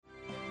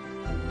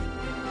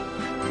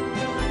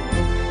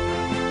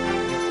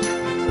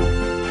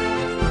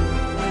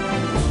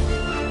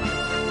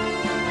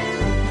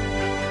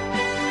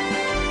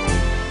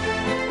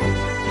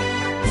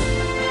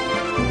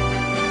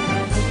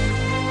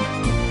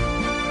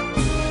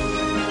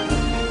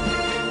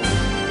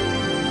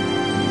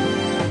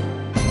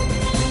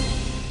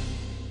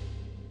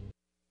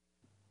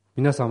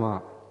皆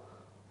様、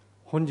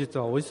本日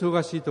はお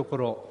忙しいとこ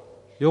ろ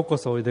ようこ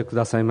そおいでく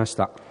ださいまし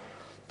た。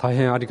大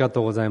変ありがと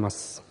うございま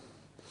す。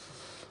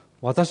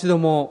私ど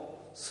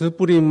もスー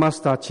プリームマス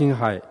ターチン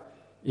ハイ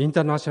イン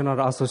ターナショナ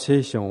ルアソシエ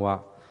ーション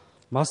は、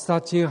マスタ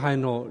ーチンハイ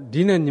の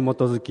理念に基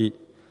づき、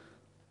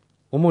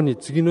主に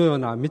次のよう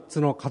な3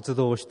つの活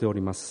動をしてお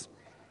ります。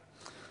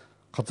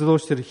活動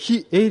している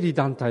非営利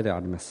団体であ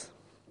ります。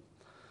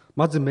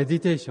まずメデ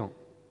ィテーション、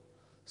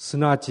す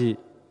なわち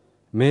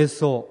瞑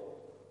想、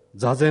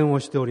座禅を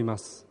しておりま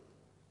す。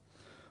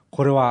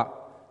これは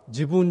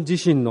自分自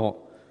身の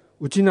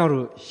内な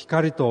る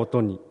光と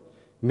音に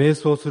瞑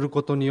想する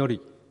ことによ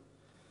り、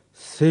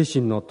精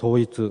神の統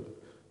一、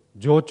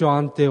情緒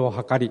安定を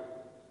図り、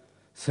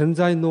潜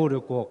在能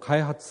力を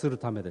開発する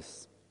ためで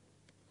す。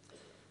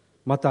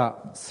ま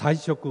た、菜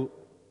食、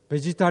ベ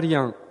ジタリ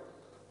アン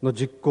の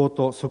実行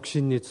と促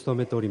進に努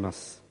めておりま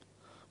す。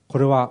こ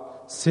れ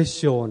は殺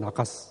生をな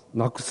く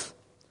す、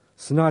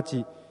すなわ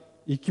ち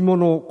生き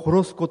物を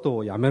殺すこと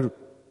をやめる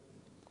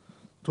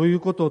という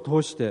ことを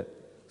通して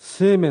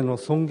生命の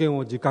尊厳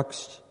を自覚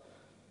し、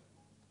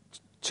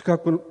地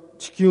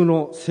球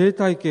の生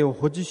態系を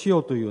保持しよ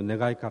うという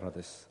願いから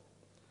です。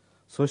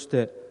そし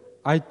て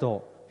愛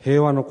と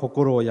平和の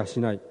心を養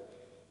い、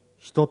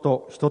人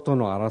と人と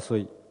の争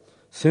い、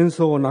戦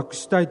争をなく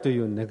したいとい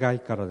う願い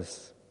からで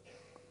す。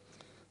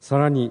さ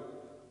らに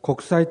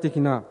国際的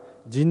な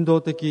人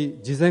道的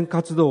慈善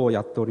活動を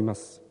やっておりま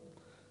す。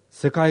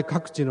世界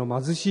各地の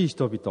貧しい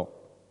人々、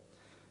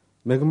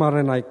恵ま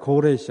れない高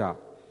齢者、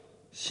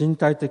身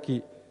体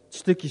的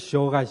知的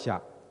障害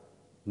者、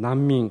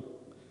難民、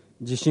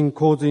地震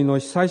洪水の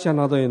被災者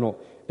などへの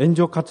援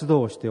助活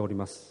動をしており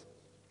ます。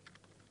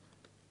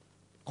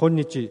今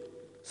日、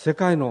世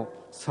界の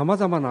さま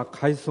ざまな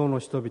階層の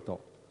人々、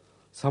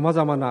さま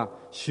ざまな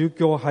宗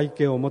教背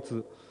景を持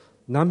つ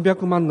何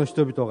百万の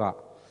人々が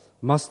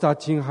マスター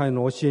チンハイ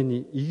の教え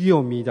に意義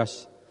を見出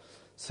し、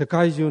世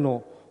界中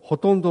のほ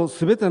とんど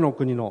すべての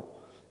国の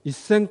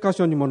1000カ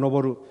所にも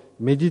上る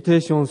メディテー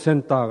ションセ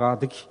ンターが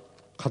でき、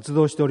活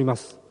動しておりま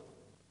す。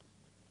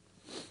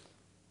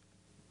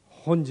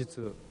本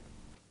日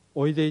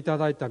おいでいた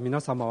だいた皆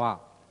様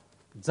は、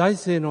財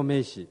政の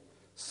名士、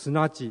す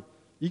なわち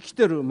生き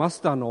てるマ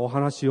スターのお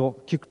話を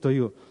聞くとい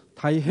う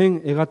大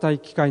変得難い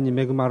機会に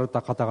恵まれ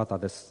た方々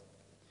です。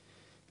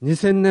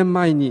2000年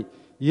前に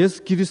イエ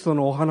ス・キリスト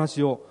のお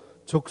話を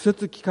直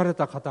接聞かれ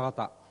た方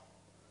々、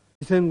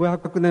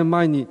2500年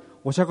前に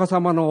お釈迦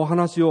様のお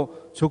話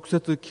を直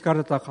接聞か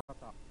れた方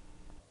々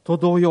と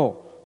同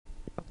様、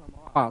皆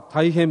様は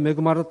大変恵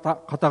まれた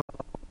方々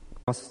と思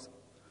います。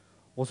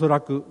おそ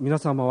らく皆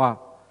様は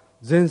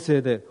前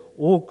世で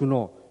多く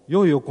の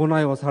良い行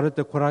いをされ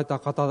てこられた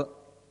方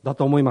だ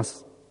と思いま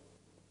す。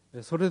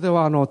それで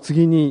は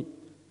次に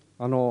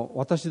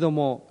私ど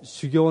も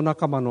修行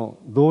仲間の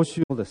同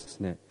修のです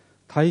ね、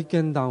体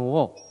験談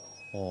を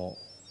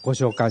ご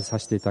紹介さ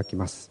せていただき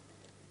ます。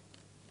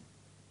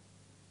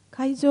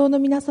会場の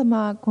皆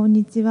様、こん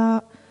にち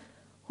は。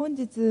本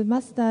日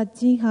マスター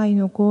チンハイ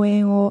の講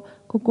演を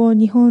ここ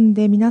日本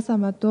で皆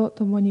様と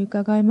共に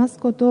伺います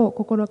ことを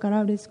心か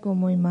ら嬉しく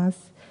思いま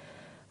す。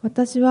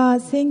私は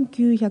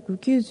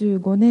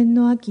1995年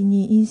の秋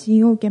に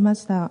妊娠を受けま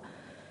した。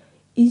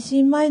妊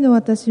娠前の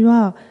私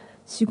は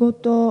仕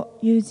事、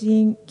友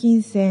人、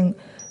金銭、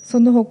そ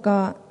の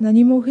他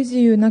何も不自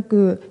由な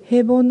く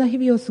平凡な日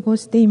々を過ご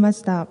していま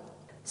した。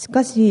し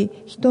かし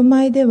人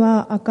前で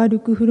は明る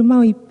く振る舞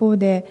う一方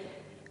で、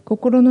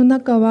心の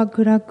中は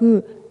暗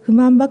く不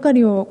満ばか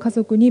りを家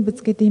族にぶ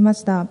つけていま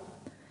した。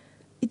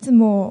いつ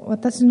も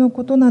私の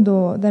ことな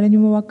ど誰に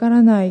もわか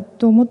らない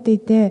と思ってい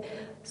て、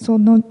そ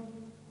んな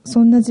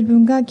自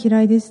分が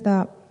嫌いでし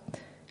た。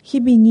日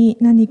々に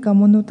何か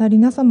物足り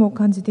なさも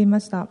感じていま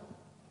した。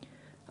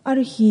あ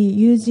る日、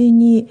友人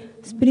に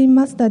スプリン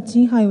マスター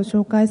チンハイを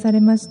紹介され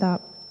ました。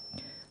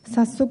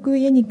早速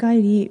家に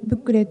帰りブ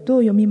ックレットを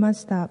読みま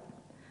した。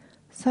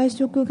菜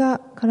食が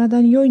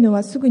体に良いの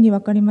はすぐに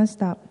分かりまし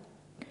た。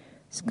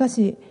しか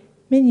し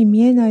目に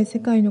見えない世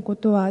界のこ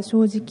とは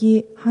正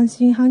直半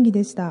信半疑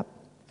でした。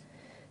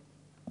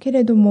け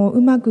れども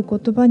うまく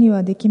言葉に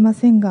はできま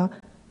せんが、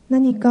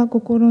何か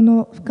心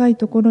の深い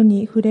ところ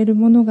に触れる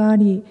ものがあ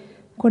り、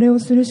これを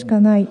するし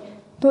かない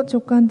と直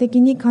感的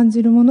に感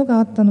じるものが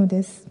あったの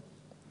です。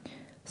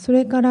そ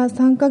れから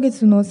3ヶ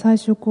月の菜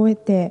食を得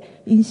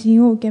て妊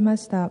娠を受けま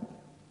した。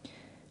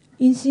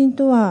妊娠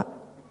とは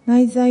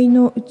内在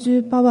の宇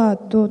宙パワ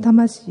ーと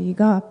魂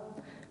が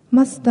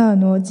マスター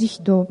の慈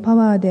悲とパ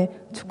ワー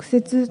で直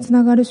接つ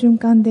ながる瞬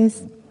間で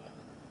す。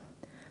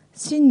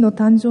真の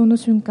誕生の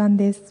瞬間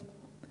です。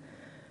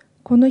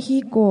この日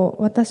以降、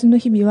私の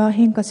日々は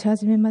変化し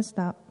始めまし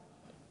た。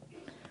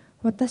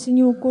私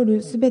に起こ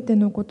るすべて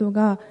のこと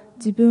が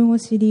自分を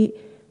知り、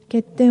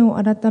欠点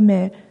を改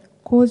め、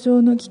向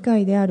上の機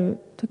会である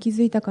と気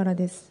づいたから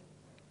です。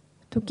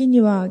時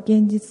には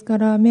現実か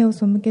ら目を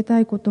背けた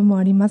いことも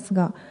あります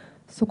が、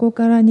そこ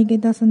から逃げ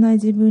出さない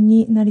自分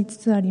になりつ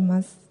つあり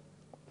ます。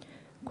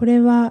これ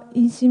は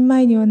妊娠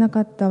前にはな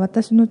かった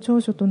私の長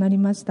所となり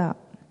ました。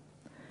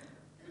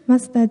マ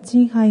スター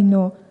チンハイ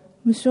の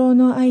無償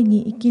の愛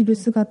に生きる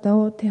姿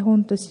を手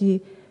本と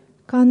し、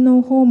観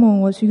音訪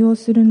問を修行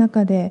する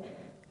中で、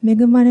恵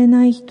まれ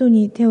ない人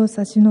に手を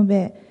差し伸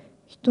べ、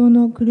人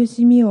の苦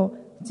しみを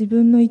自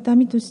分の痛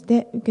みとし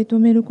て受け止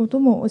めること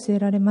も教え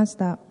られまし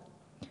た。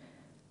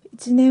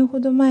1年ほ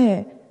ど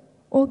前、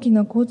大き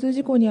な交通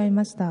事故に遭い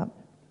ました。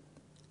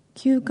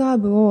急カー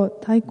ブを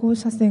対向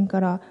車線か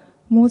ら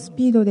猛ス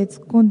ピードで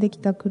突っ込んでき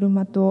た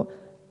車と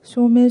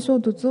正面衝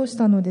突をし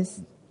たので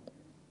す。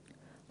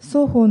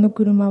双方の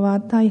車は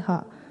大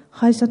破、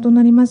廃車と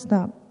なりまし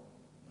た。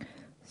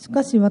し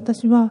かし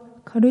私は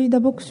軽い打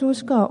撲傷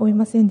しか負い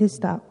ませんでし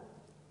た。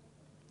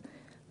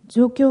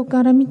状況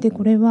から見て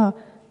これは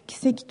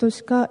奇跡と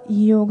しか言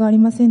いようがあり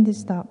ませんで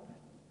した。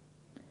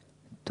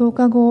10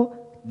日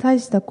後、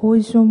大した後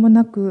遺症も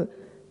なく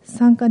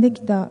参加で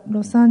きた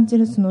ロサンゼ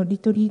ルスのリ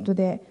トリート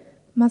で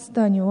マス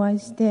ターにお会い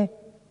して、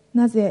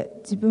なぜ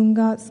自分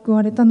が救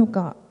われたの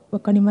か分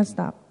かりまし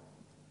た。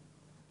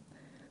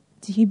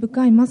慈悲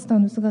深いマスター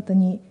の姿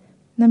に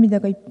涙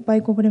がいっぱ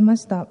いこぼれま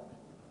した。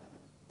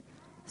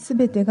す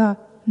べてが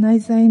内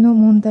在の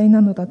問題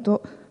なのだ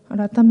と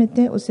改め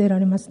て教えら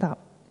れました。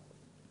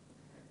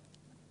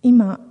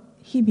今、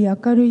日々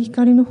明るい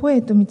光の方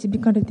へと導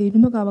かれている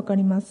のがわか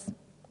ります。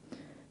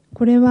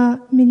これ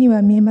は目に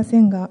は見えませ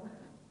んが、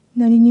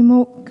何に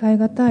も代え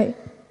難い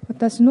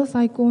私の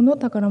最高の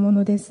宝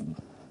物です。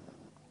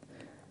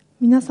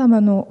皆様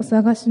のお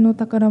探しの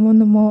宝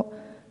物も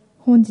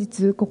本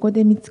日ここ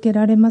で見つけ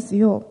られます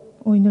よ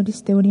うお祈り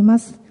しておりま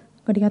す。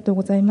ありがとう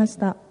ございまし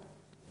た。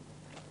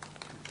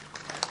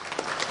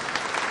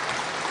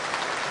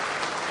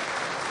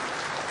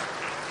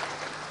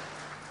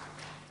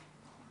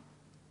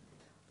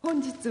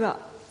本日は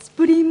ス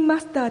プリンマ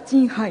スター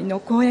鎮杯の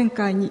講演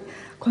会に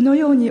この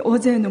ように大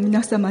勢の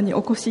皆様にお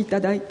越しい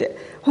ただいて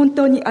本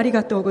当にあり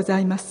がとうござ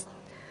います。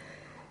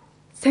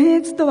僭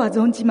越とは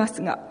存じま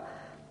すが、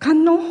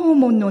観音訪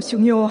問の修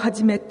行を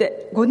始め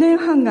て5年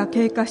半が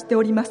経過して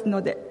おります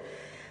ので、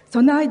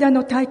その間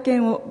の体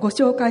験をご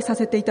紹介さ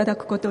せていただ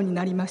くことに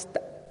なりまし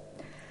た。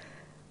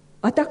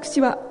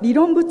私は理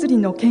論物理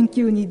の研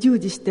究に従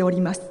事しており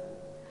ます。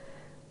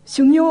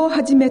修行を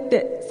始め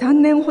て3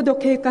年ほど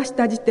経過し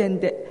た時点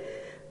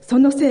で、そ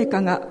の成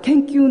果が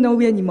研究の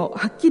上にも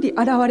はっきり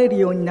現れる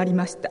ようになり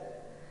ました。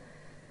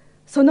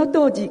その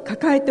当時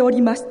抱えてお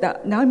りまし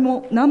た難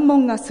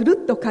問がスル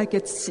ッと解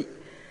決し、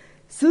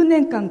数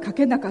年間書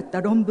けなかっ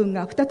た論文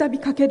が再び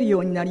書けるよ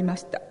うになりま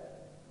した。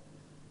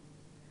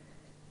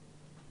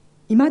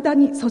いまだ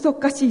にそそっ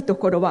かしいと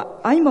ころ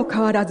は相も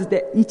変わらず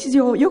で、日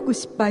常よく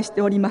失敗し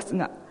ております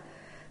が、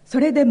そ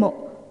れで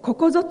もこ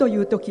こぞとい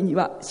う時に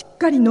はしっ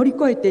かり乗り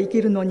越えてい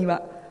けるのに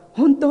は、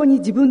本当に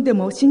自分で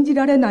も信じ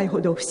られないほ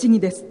ど不思議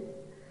です。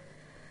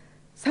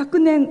昨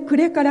年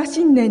暮れから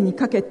新年に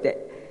かけ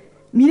て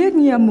ミレ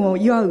ニアムを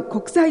祝う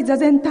国際座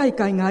禅大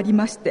会があり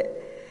まして、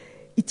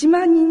1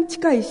万人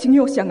近い修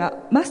行者が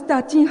マスタ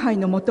ー鎮杯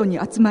のもとに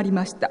集まり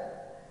ました。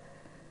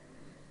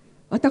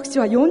私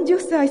は40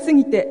歳過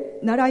ぎて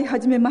習い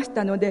始めまし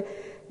たの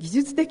で、技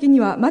術的に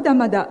はまだ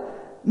まだ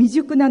未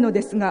熟なの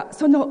ですが、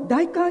その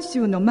大観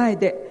衆の前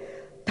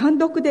で単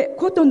独で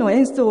琴の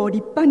演奏を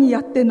立派に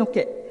やっての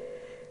け、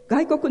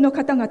外国の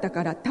方々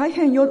から大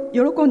変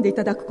喜んでい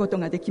ただくこと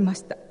ができま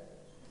した。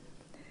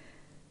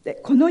で、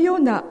このよう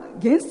な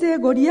現世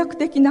ご利益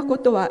的なこ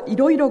とはい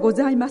ろいろご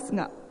ざいます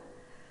が、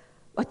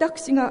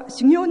私が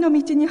修行の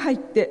道に入っ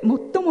て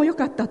最も良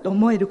かったと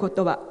思えるこ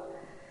とは、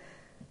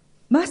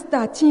マス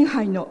ター鎮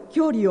杯の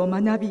教理を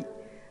学び、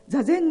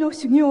座禅の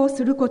修行を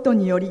すること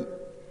により、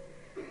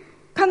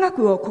科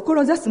学を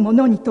志す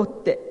者にと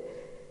って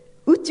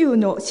宇宙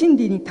の真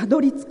理にたど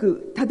り着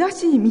く正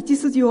しい道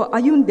筋を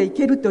歩んでい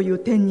けるという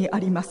点にあ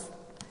ります。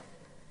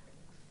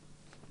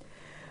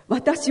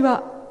私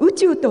は宇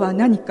宙とは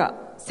何か、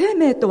生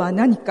命とは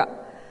何か、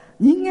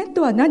人間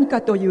とは何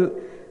かとい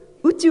う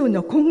宇宙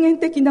の根源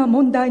的な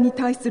問題に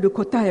対する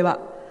答えは、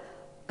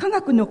科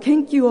学の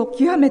研究を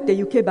極めて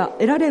ゆけば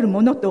得られる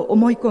ものと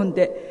思い込ん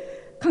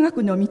で科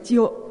学の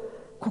道を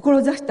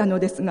志したの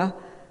ですが、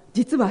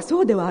実は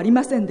そうではあり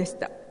ませんでし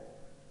た。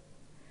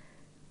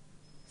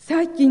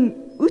最近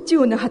宇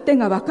宙の果て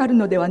がわかる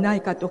のではな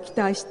いかと期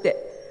待して、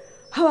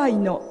ハワイ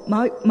の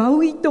マ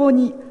ウイ島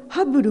に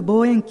ハッブル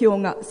望遠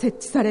鏡が設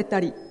置された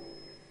り、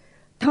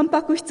タン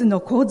パク質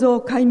の構造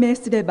を解明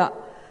すれば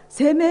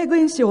生命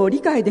現象を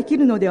理解でき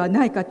るのでは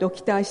ないかと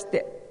期待し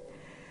て、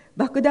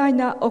莫大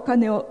なお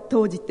金を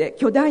投じて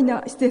巨大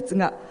な施設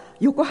が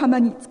横浜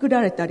に作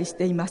られたりし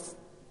ています。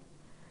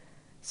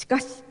し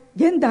かし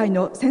現代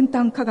の先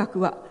端科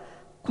学は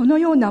この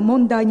ような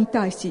問題に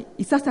対し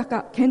いささ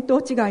か見当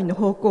違いの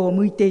方向を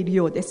向いている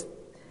ようです。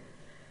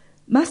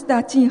マスタ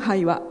ー鎮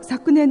杯は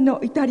昨年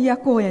のイタリア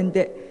公演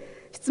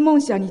で質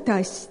問者に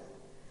対し、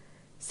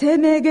生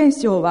命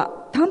現象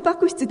はタンパ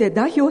ク質で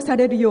代表さ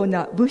れるよう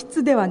な物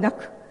質ではな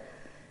く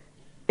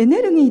エネ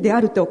ルギーで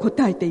あると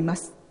答えていま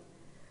す。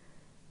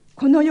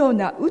このよう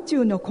な宇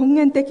宙の根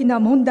源的な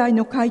問題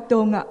の回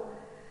答が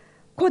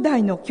古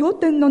代の経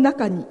典の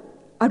中に、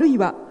あるい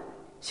は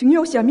修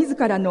行者自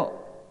らの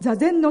座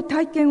禅の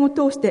体験を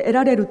通して得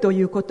られると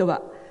いうこと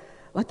は、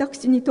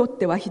私にとっ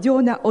ては非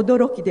常な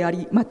驚きであ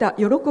り、また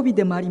喜び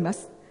でもありま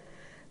す。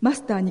マ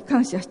スターに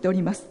感謝してお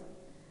ります。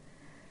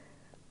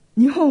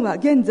日本は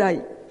現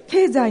在、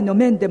経済の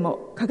面で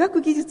も科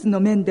学技術の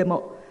面で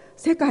も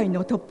世界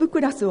のトップ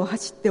クラスを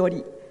走ってお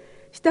り、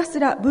ひたす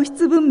ら物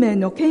質文明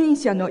の牽引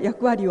者の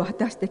役割を果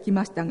たしてき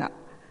ましたが、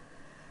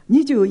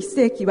21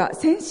世紀は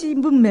先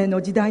進文明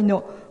の時代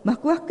の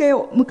幕開け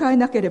を迎え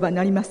なければ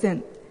なりませ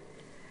ん。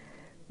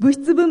物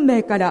質文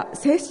明から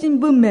精神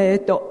文明へ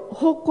と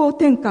方向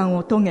転換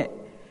を遂げ、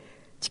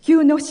地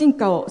球の進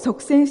化を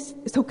促進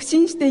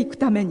していく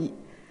ために、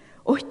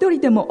お一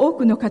人でも多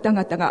くの方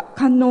々が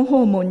観音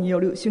訪問によ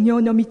る修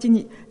行の道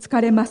に就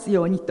かれます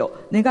ように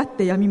と願っ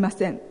てやみま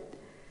せん。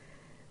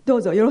ど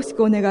うぞよろし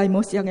くお願い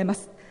申し上げま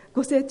す。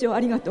ご清聴あ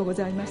りがとうご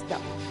ざいました。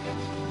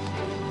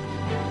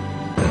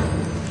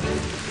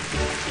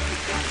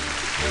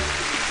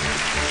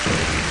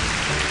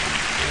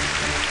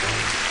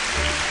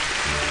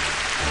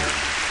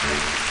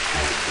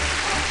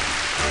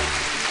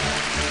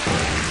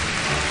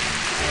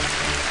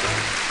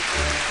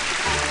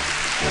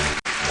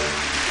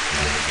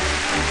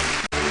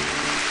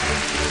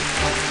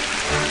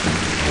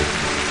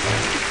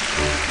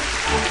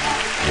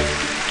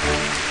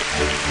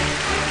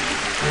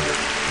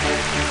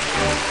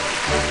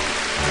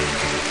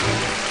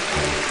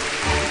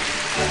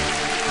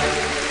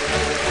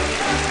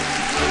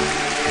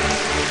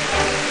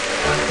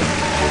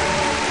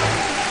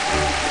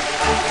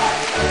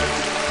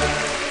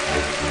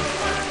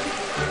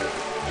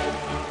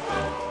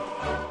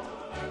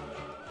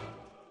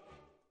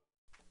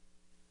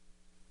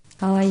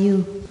How are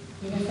you?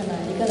 皆様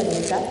いかがで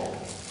すか？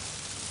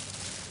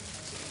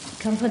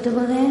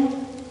 Comfortable there?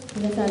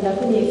 皆さん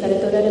楽にされ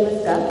ておられま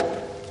すか？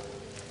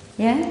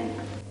 Yeah?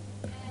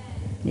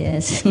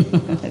 Yes.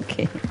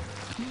 Okay.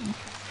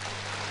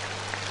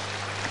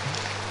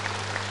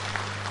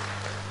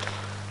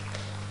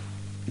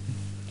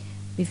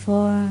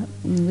 Before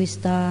we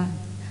start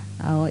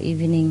our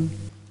evening,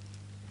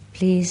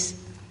 please,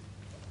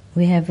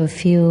 we have a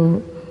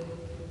few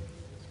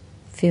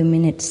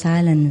minutes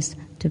silence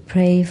to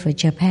pray for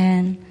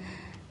Japan,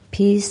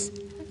 peace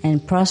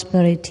and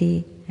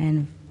prosperity,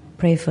 and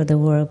pray for the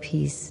world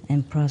peace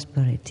and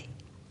prosperity.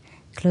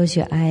 Close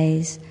your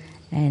eyes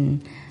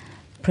and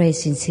pray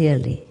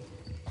sincerely.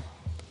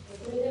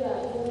 それでは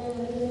講演を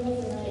始めま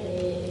す前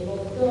に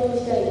黙祷を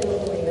したいと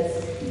思いま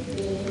す。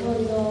日本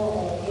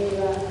の平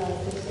和、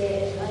そし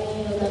て繁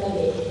栄のため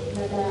に、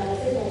また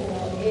世界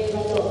の平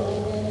和と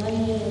繁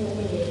栄のた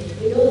めに、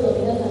どうぞ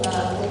皆様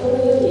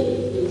心より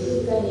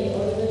静かに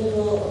お祈り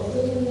を数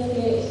分だ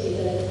けしてい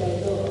ただきた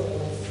いと思い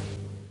ます。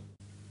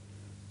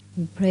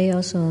We pray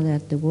also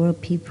that the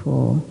world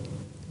people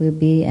will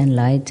be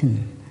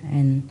enlightened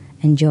and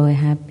enjoy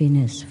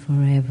happiness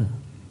forever.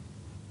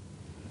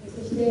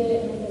 そし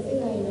てまた世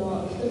界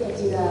の人た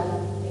ちが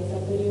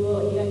悟り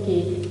を開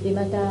き、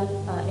また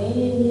永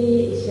遠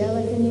に幸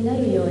せにな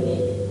るよう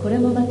に、これ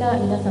もまた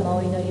皆様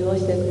お祈りを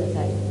してくだ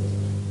さい。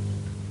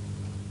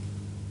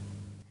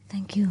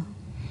Thank you.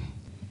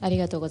 あり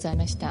がとうござい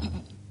ました。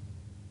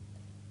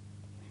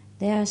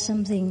There are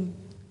something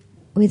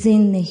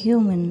within the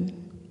human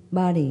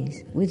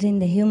bodies, within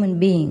the human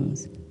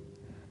beings,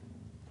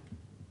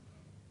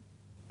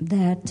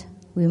 that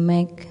will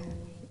make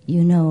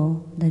you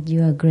know that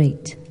you are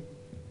great.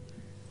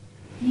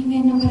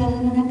 人間の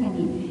体の中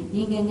に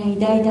人間が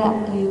偉大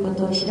だというこ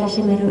とを知ら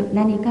しめる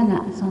何か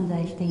が存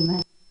在していま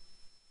す。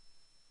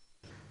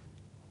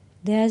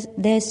There's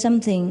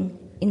something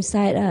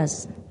inside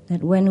us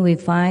that when we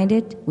find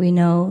it, we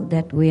know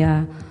that we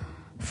are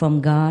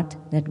from God,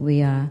 that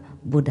we are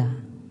Buddha.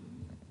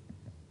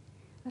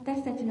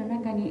 私たちの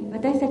中に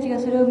私たちが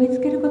それを見つ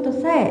けること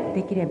さえ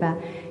できれば、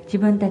自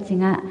分たち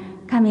が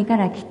神か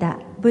ら来た、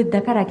ブッ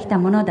ダから来た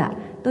ものだ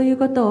という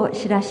ことを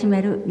知らし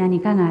める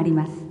何かがあり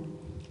ます。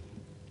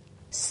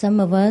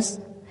Some of us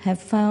have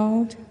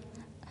found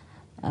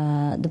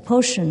the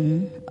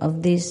portion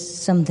of this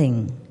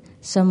something.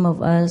 Some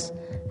of us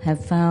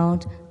have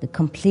found the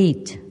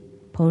complete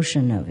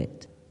portion of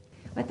it.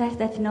 私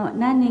たちの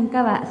何人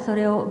かはそ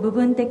れを部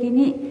分的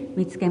に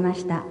見つけま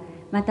した。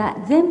また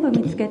全部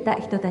見つけた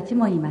人たち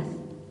もいます。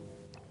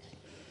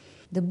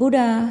The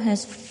Buddha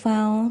has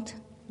found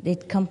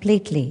it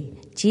completely.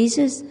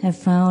 Jesus has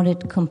found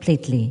it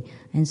completely.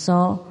 And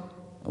so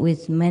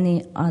with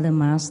many other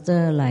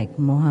masters like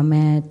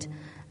Mohammed,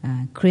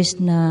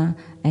 Krishna,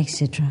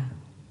 etc.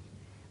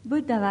 ブ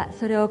ッダは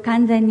それを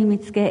完全に見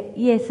つけ、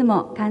イエス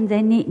も完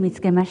全に見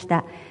つけまし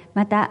た。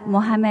またモ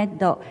ハメッ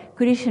ド、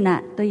クリシュ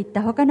ナといっ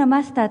た他の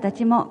マスターた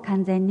ちも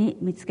完全に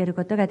見つける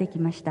ことができ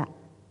ました。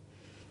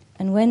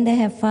And when they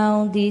have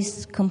found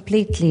this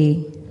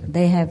completely,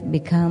 they have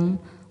become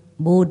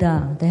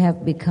Buddha. They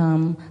have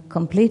become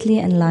completely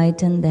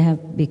enlightened. They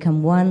have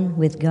become one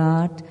with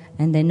God,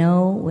 and they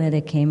know where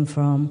they came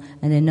from,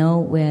 and they know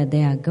where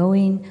they are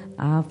going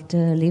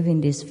after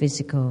leaving this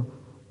physical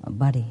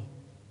body.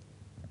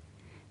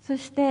 そ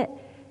して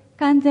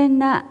完全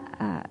な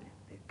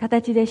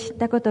形で知っ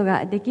たこと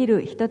ができ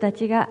る人た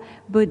ちが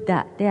ブッ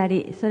ダであ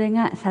り、それ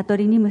が悟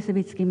りに結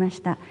びつきま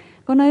した。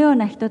このよう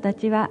な人た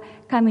ちは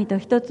神と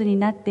一つに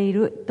なってい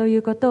るとい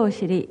うことを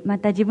知り、ま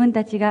た自分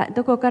たちが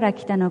どこから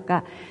来たの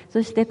か、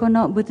そしてこ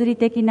の物理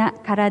的な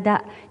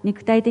体、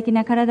肉体的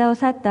な体を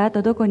去った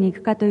後どこに行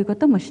くかというこ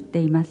とも知って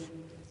います。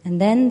And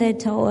then they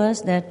told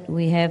us that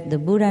we have the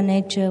Buddha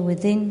nature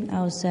within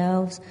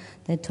ourselves.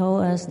 They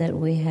told us that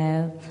we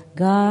have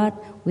God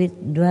which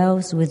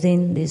dwells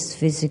within this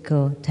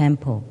physical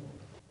temple.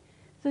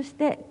 そし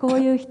てこう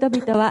いう人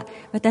々は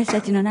私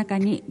たちの中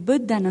にブ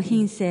ッダの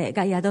品性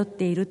が宿っ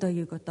ていると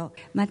いうこと、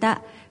ま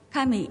た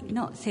神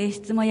の性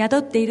質も宿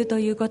っていると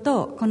いうこ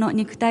とを、この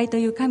肉体と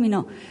いう神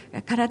の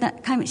体、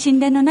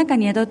神殿の中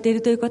に宿ってい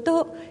るということ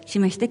を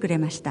示してくれ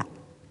ました。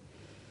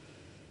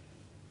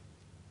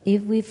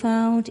If we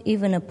found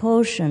even a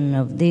portion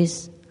of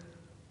this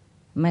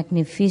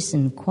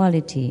magnificent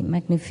quality,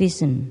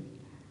 magnificent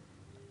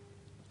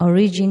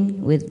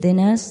origin within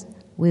us,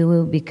 we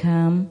will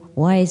become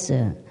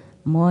wiser,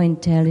 more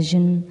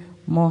intelligent,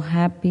 more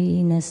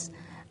happiness,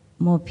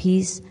 more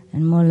peace,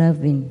 and more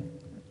loving.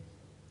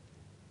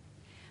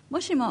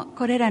 もしも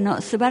これらの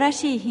素晴ら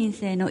しい品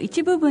性の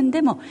一部分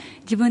でも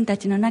自分た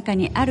ちの中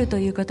にあると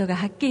いうことが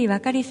はっきり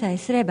分かりさえ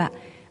すれば、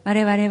我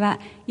々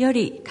はよ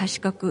り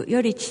賢く、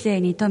より知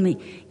性に富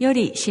み、よ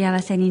り幸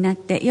せになっ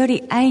て、よ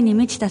り愛に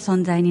満ちた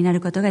存在にな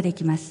ることがで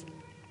きます。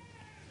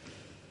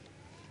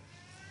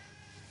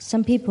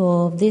Some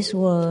people of this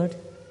world,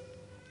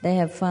 they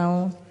have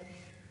found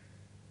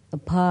a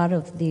part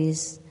of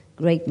this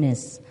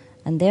greatness,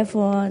 and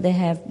therefore they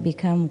have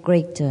become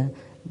greater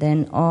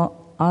than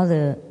all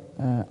other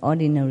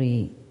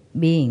ordinary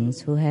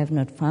beings who have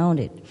not found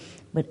it.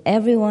 But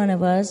every one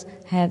of us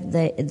have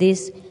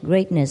this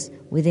greatness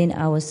within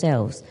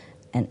ourselves.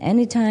 And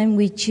anytime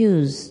we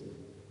choose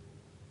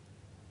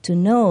to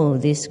know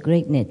this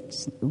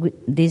greatness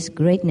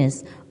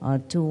or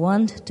to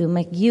want to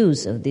make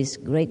use of this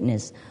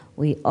greatness,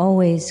 we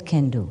always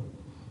can do.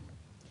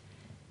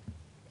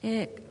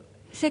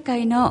 世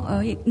界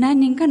の何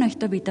人かの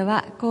人々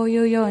はこうい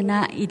うよう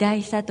な偉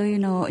大さという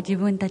のを自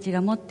分たち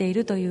が持ってい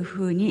るという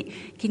ふうに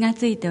気が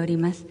ついており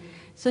ます。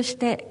そし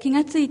て気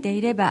がついて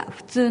いれば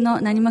普通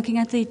の何も気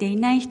がついてい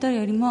ない人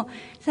よりも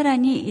さら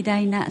に偉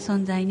大な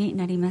存在に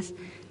なります。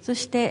そ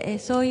して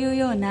そういう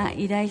ような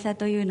偉大さ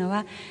というの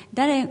は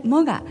誰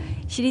もが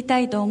知りた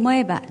いと思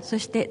えば、そ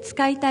して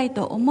使いたい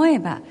と思え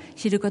ば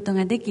知ること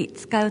ができ、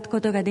使う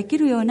ことができ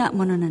るような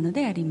ものなの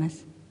でありま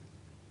す。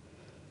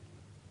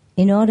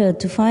In order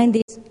to find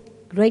this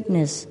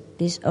greatness,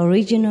 this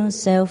original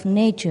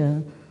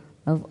self-nature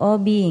of all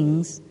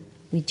beings,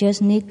 we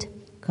just need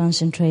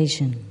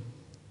concentration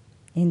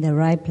in the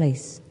right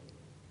place,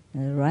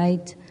 the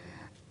right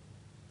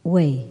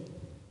way.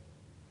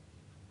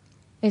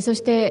 そ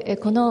して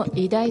この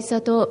偉大さ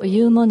とい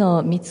うもの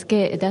を見つ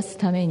け出す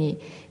ために、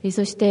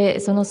そして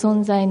その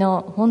存在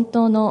の本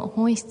当の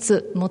本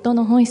質、元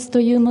の本質と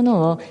いうも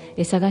のを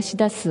探し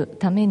出す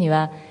ために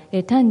は、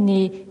単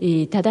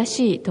に正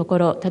しいとこ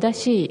ろ、正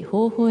しい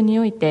方法に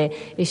おいて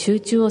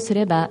集中をす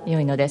ればよ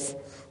いのです。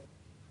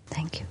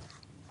Thank you.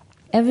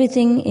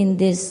 Everything in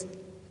this,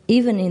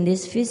 even in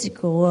this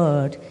physical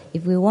world,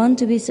 if we want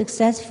to be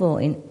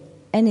successful in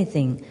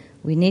anything,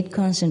 we need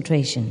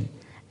concentration.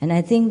 And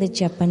I think the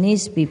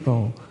Japanese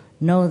people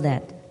know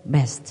that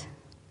best.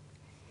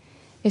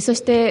 そ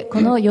してこ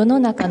の世の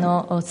中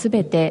のす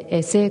べ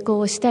て成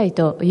功したい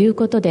という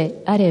こと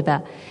であれ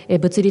ば、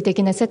物理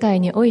的な世界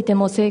において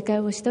も成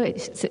功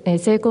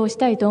し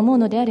たいと思う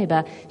のであれ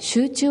ば、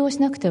集中をし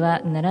なくて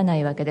はならな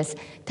いわけです。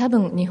多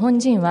分日本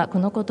人はこ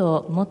のこと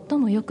を最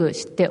もよく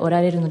知ってお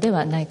られるので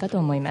はないかと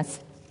思いま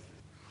す。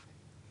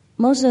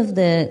Most of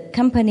the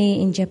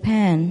company in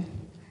Japan,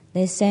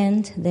 they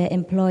send their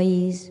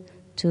employees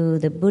to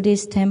the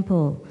Buddhist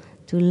temple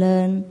to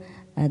learn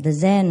the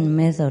Zen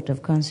method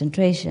of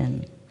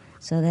concentration,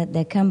 so that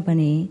their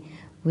company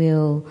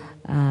will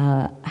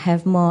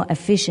have more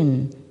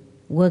efficient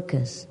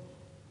workers.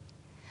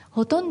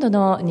 ほとんど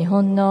の日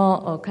本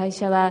の会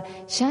社は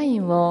社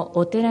員を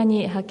お寺に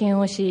派遣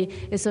をし、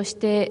そし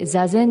て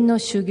座禅の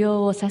修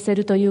行をさせ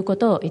るというこ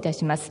とをいた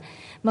します。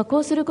こ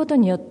うすること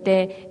によっ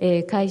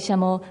て会社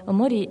も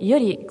よ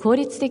り効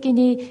率的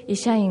に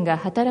社員が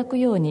働く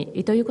よう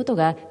にということ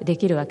がで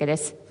きるわけで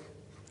す。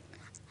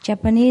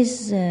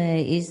Japanese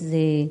is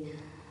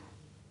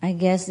I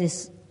guess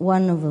is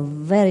one of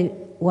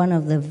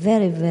the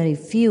very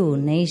few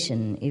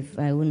nation, if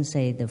I wouldn't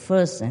say the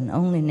first and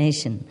only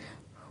nation,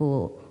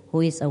 who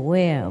is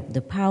aware of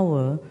the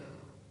power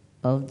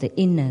of the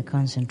inner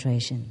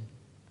concentration.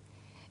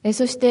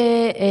 そし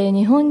て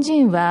日本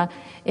人は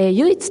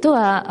唯一と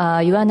は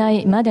言わな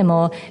いまで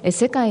も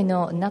世界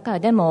の中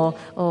でも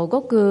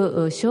ご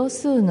く少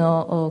数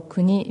の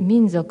国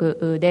民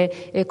族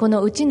でこ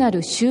の内な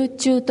る集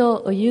中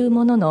という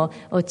ものの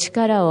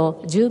力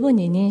を十分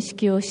に認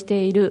識をし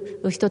てい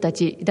る人た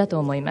ちだと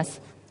思いま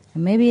す。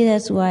Maybe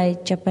that's why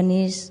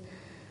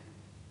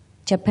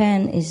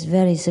Japan is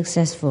very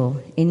successful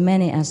in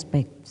many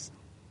aspects.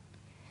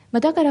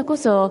 だからこ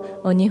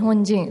そ日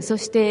本人、そ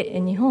して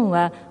日本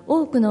は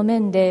多くの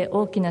面で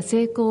大きな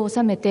成功を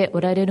収めてお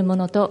られるも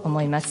のと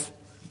思います。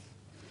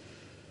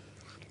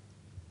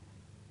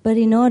But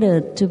in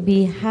order to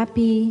be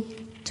happy,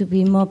 to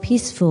be more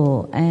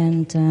peaceful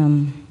and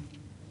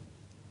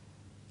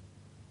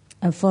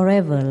a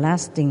forever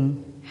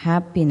lasting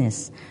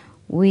happiness,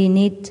 we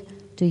need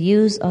to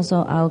use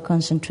also our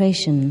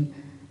concentration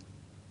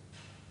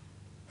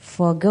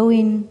for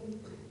going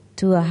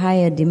to a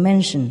higher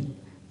dimension,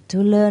 to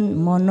learn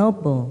more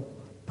noble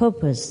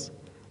purpose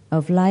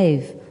of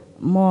life,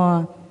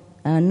 more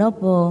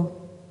noble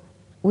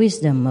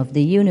wisdom of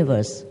the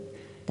universe.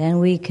 Then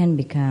we can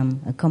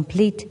become a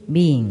complete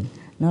being,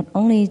 not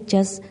only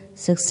just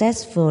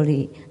successful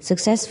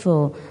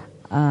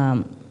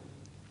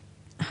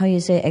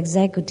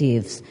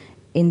executives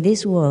in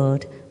this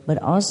world,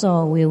 but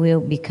also we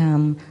will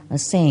become a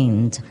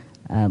saint,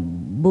 a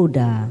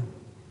Buddha,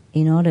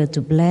 in order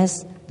to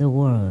bless the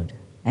world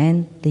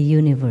and the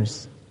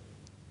universe.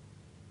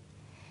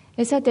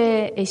 さ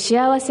て、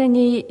幸せ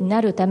に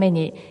なるため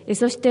に、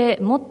そして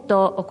もっ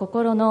と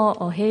心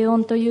の平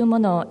穏というも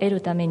のを得る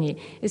ために、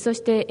そ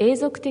して永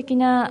続的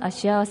な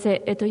幸せ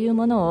という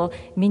ものを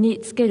身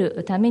につけ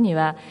るために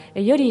は、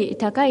より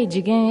高い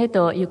次元へ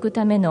と行く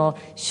ための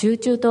集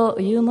中と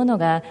いうもの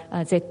が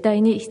絶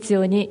対に必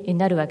要に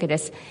なるわけで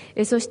す。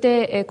そし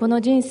てこの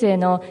人生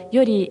の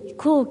より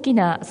高貴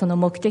なその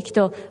目的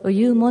と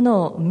いうも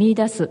のを見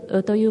出す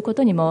というこ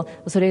とにも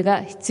それ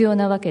が必要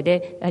なわけ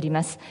であり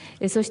ます。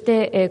そし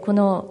てこ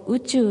の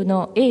宇宙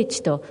の英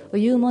知と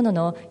いうもの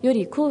のよ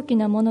り高貴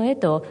なものへ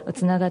と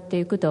つながって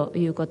いくと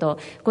いうこと、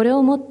これ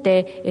をもっ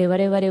て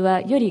我々は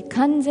より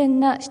完全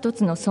な一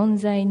つの存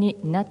在に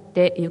なっ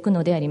ていく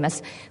のでありま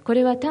す。こ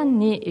れは単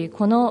に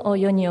この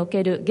世にお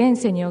ける、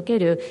現世におけ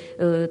る、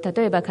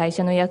例えば会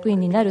社の役員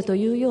になると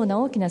いうような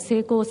大きな成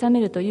功を収め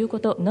るというこ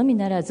とのみ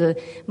ならず、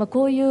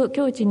こういう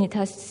境地に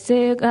達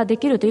成がで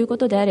きるというこ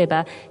とであれ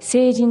ば、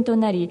聖人と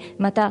なり、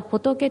また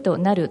仏と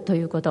なると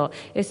いうこと、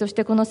そし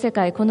てこの世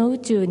界、この宇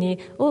宙に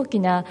大き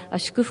な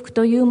祝福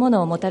というも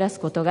のをもたらす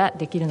ことが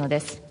できるの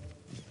です。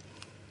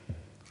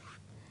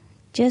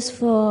Just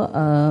for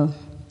a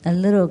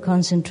little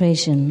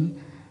concentration,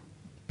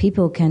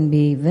 people can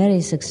be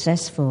very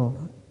successful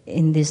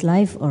in this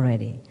life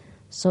already.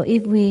 So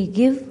if we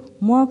give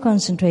more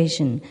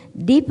concentration,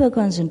 deeper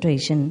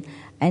concentration,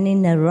 and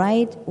in the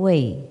right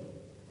way,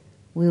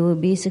 we will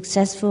be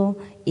successful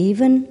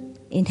even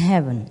in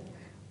heaven.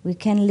 We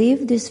can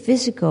live this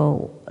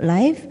physical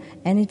life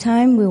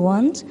anytime we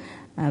want,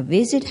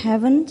 visit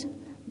heaven,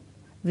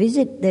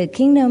 visit the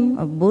kingdom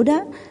of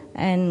Buddha,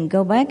 and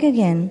go back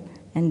again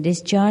and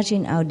discharge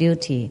in our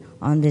duty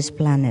on this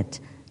planet,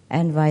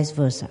 and vice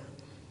versa.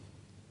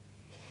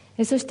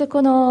 そして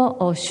こ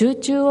の集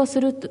中を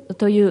する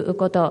という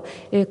こと、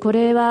こ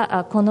れ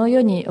はこの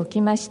世にお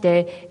きまし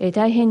て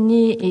大変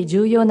に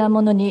重要な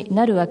ものに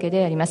なるわけ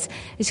であります。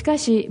しか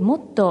しも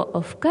っ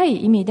と深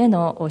い意味で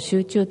の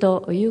集中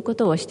というこ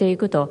とをしてい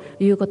くと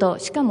いうこと、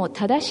しかも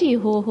正しい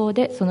方法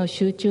でその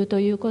集中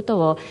というこ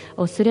と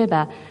をすれ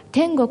ば、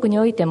天国に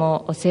おいて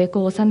も成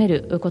功を収め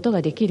ること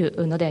ができる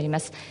のでありま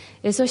す。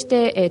そし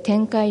て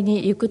天界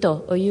に行く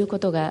というこ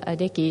とが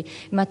でき、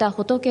また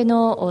仏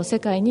の世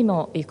界に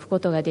も行くこ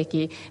とができ、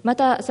ま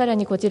たさら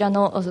にこちら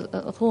の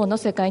方の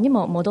世界に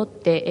も戻っ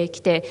てき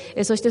て、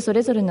そしてそ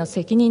れぞれの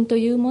責任と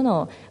いうも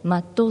のを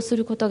全うす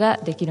ることが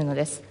できるの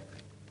です。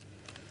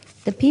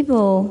The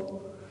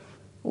people,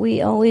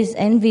 we always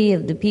envy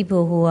of the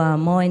people who are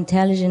more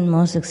intelligent,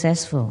 more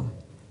successful.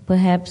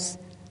 Perhaps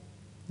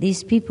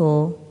these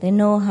people, they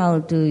know how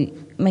to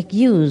make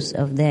use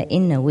of their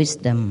inner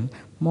wisdom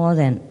more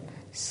than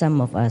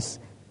some of us.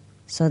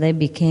 So they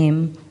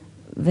became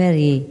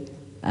very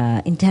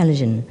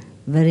intelligent,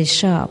 very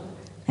sharp,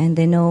 and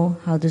they know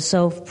how to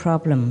solve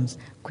problems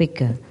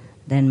quicker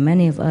than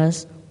many of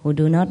us who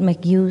do not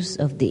make use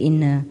of the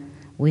inner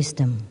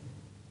wisdom.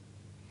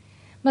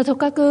 と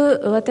か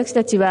く私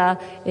たちは、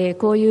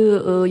こう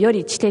いうよ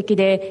り知的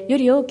でよ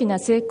り大きな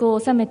成功を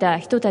収めた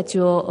人た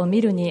ちを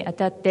見るにあ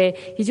たっ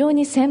て非常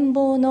に羨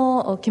望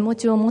の気持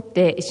ちを持っ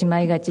てし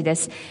まいがちで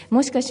す。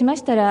もしかしま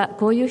したら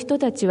こういう人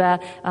たちは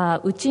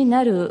内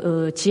な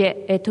る知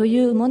恵とい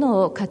うも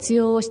のを活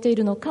用してい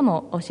るのか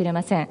もしれ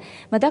ません。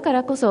だか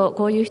らこそ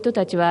こういう人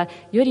たちは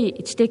より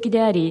知的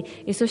であり、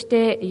そし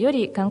てよ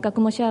り感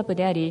覚もシャープ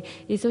であり、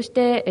そし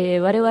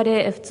て我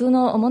々普通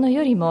のもの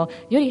よりも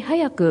より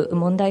早く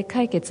問題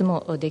解決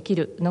もでき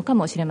るのか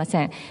もしれま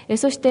せん。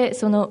そして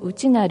その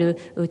内なる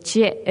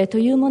知恵と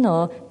いうも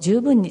のを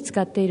十分に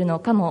使っているの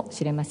かも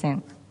しれませ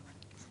ん。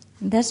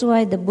That's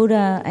why the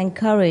Buddha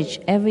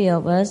encouraged every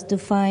of us to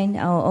find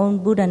our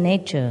own Buddha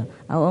nature,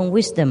 our own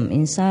wisdom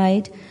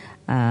inside.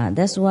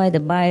 That's why the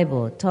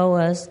Bible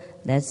told us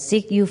that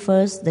seek you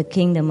first the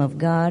kingdom of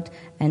God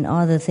and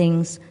all the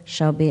things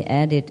shall be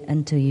added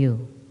unto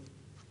you.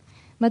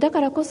 だ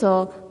からこ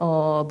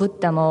そブッ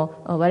ダ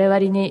も我々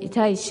に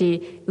対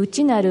し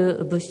内な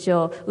る仏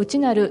性、内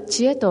なる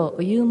知恵と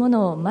いうも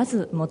のをま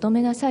ず求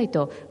めなさい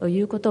とい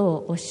うこと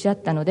をおっしゃっ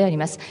たのであり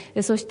ます。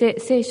そして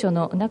聖書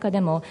の中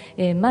でも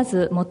ま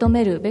ず求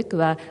めるべく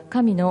は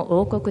神の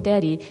王国であ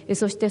り、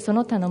そしてそ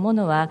の他のも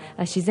のは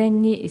自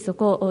然にそ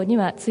こに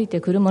はつい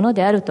てくるもの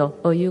である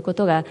というこ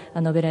とが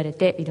述べられ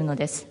ているの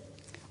です。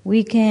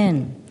We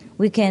can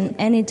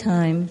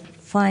anytime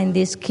find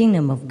this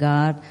kingdom of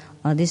God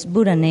or this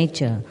Buddha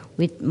nature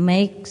which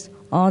makes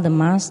all the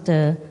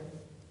master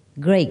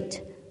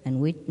great and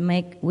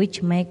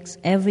which makes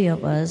every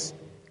of us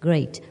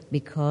great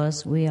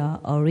because we are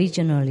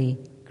originally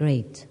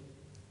great.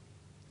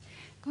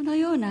 この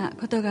ような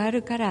ことがあ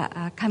るか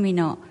ら神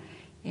の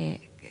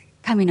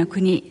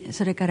国、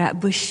それから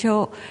仏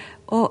性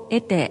を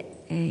得て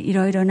い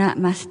ろいろな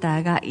マスタ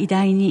ーが偉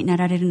大にな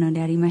られるの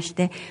でありまし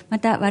て、ま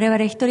た我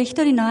々一人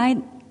一人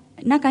の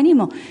中に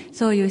も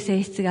そういう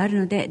性質がある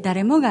ので、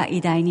誰もが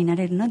偉大にな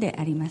れるので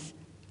あります。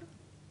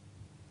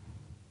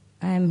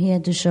I am here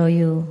to show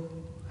you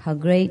how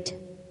great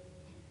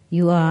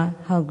you are,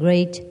 how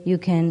great you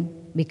can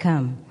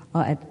become,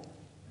 or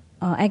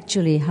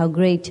actually how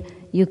great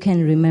you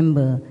can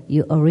remember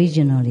you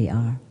originally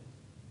are.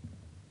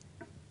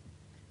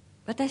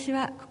 私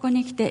はここ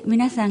に来て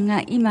皆さん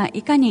が今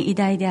いかに偉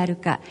大である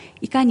か、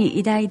いかに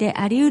偉大で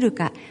あり得る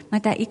か、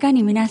またいか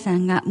に皆さ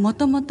んがも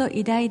ともと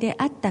偉大で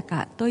あった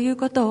かという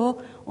こと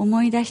を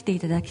思い出してい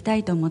ただきた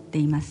いと思って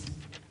います。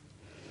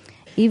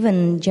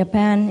Even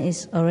Japan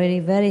is already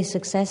very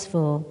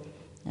successful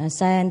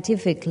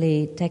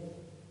scientifically,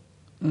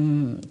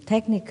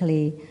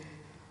 technically,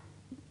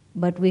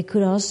 but we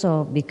could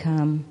also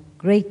become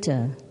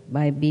greater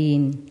by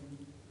being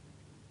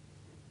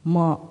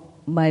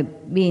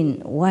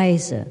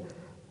wiser,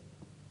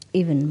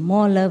 even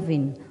more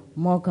loving,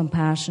 more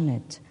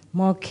compassionate,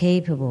 more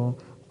capable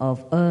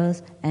of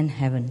earth and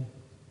heaven.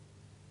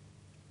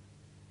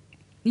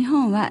 日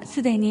本は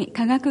すでに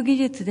科学技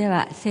術で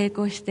は成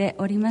功して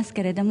おります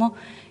けれども、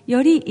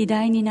より偉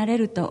大になれ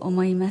ると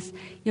思います。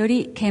よ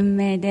り賢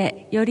明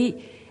で、よ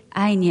り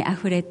愛にあ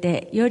ふれ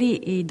て、よ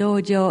り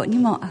同情に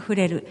もあふ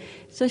れる、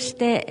そし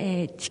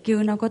て、地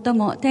球のこと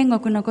も天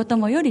国のこと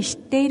もより知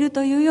っている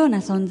というような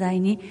存在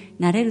に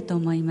なれると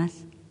思いま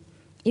す。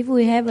If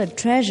we have a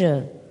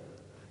treasure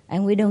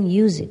and we don't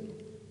use it,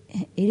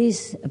 it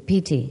is a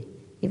pity.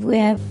 If we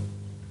have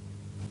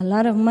a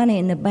lot of money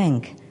in the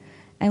bank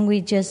and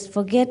we just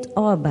forget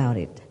all about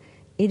it,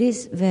 it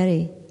is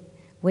very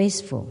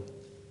wasteful.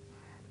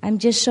 I'm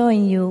just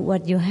showing you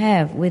what you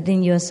have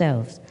within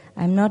yourselves.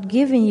 I'm not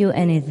giving you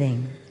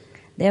anything.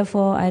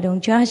 Therefore, I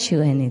don't charge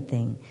you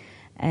anything.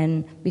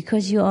 And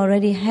because you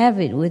already have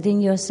it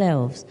within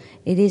yourselves,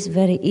 it is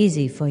very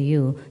easy for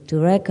you to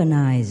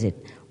recognize it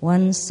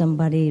once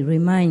somebody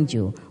reminds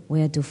you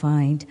where to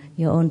find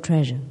your own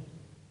treasure.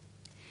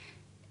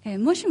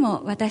 もし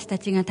も私た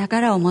ちが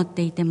宝を持っ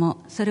ていて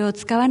も、それを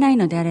使わない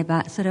のであれ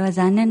ば、それは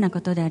残念な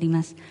ことであり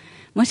ます。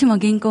もしも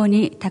銀行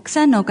にたく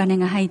さんのお金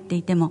が入って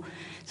いても、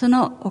そ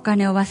のお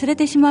金を忘れ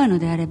てしまうの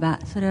であれば、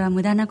それは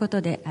無駄なこ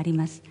とであり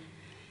ます。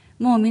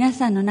もう皆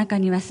さんの中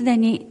にはすで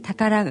に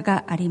宝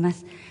がありま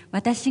す。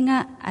私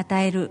が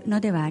与えるの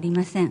ではあり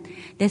ません。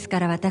ですか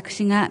ら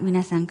私が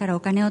皆さんからお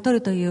金を取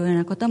るというよう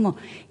なことも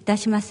いた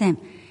しません。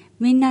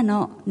みんな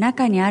の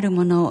中にある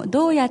ものを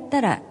どうやった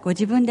らご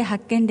自分で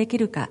発見でき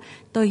るか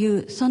とい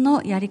うそ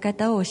のやり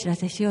方をお知ら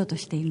せしようと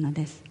しているの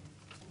です。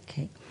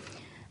Okay.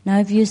 Now,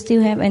 if you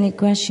still have any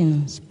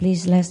questions,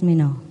 please let me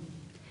know.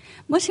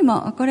 もし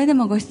もこれで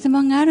もご質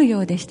問があるよ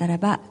うでしたら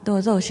ば、ど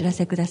うぞお知ら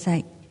せくださ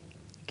い。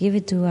Give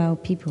it to our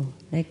people.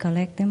 They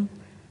collect them,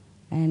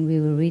 and we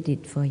will read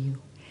it for you.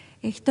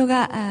 人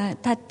が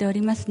立ってお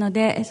りますの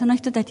で、その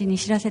人たちに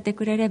知らせて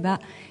くれれば、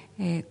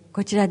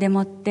こちらで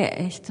もっ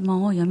て質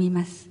問を読み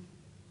ます。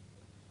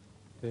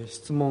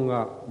質問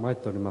が参っ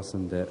ております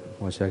ので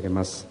申し上げ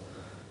ます。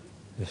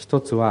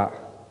一つは、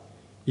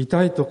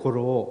痛いとこ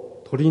ろ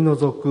を取り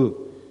除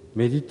く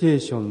メディテー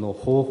ションの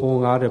方法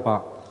があれ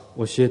ば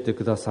教えて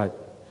ください。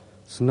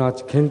すなわ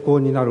ち健康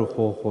になる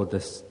方法で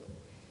す。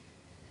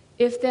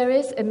If there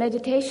is a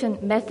meditation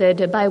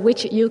method by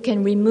which you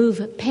can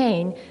remove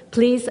pain,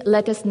 please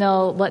let us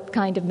know what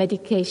kind of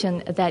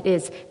meditation that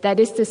is. That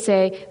is to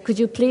say, could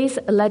you please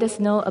let us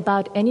know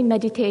about any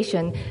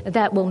meditation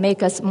that will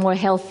make us more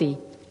healthy?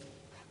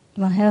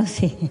 More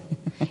healthy.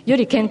 よ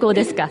り健康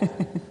ですか?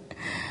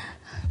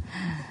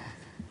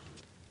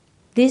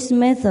 This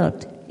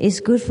method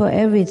is good for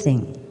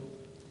everything.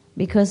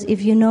 Because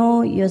if you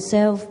know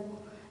yourself,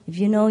 if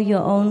you know your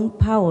own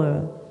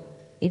power,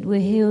 it will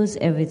heal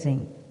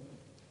everything.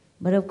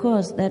 But of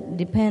course, that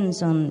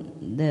depends on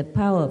the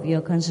power of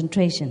your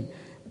concentration,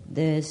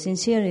 the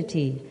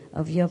sincerity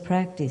of your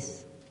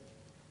practice.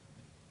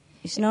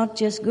 It's not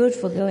just good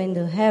for going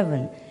to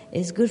heaven,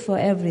 it's good for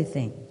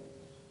everything.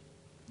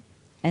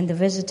 And the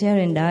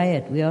vegetarian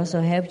diet will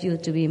also help you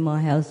to be more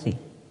healthy.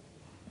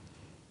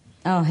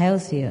 Oh,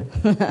 healthier.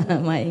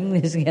 My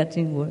English is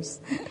getting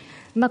worse.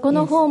 こ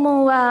の訪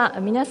問は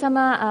皆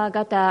様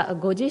方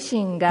ご自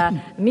身が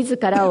自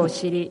らを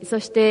知り、そ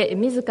して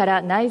自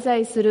ら内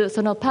在する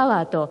そのパ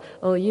ワー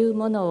という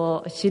もの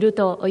を知る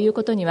という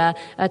ことには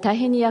大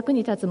変に役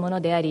に立つも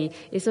のであり、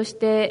そし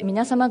て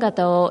皆様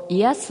方を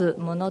癒す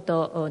もの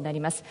となり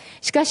ます。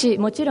しかし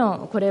もちろ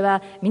んこれ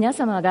は皆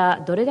様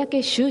がどれだ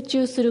け集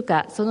中する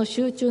か、その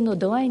集中の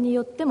度合いに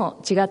よって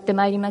も違って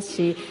まいります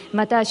し、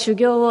また修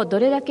行をど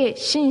れだけ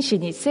真摯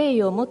に誠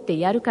意を持って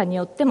やるかに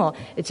よっても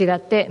違っ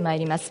てまい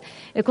ります。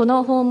こ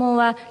の訪問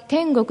は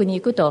天国に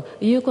行くと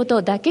いうこ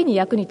とだけに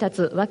役に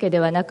立つわけで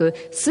はなく、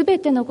すべ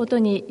てのこと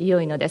に良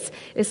いのです。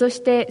そ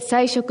して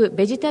菜食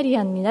ベジタリ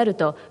アンになる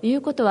とい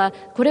うことは、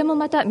これも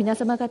また皆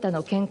様方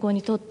の健康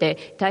にとっ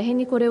て大変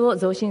にこれを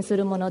増進す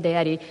るもので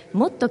あり、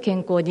もっと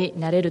健康に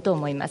なれると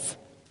思います。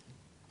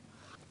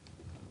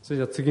それ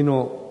では次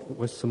の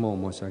ご質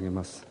問を申し上げ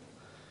ます。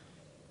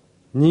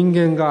人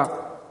間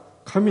が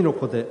神の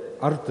子で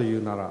あるとい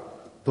うなら、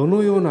ど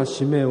のような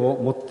使命を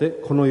持って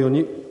この世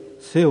に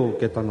生を受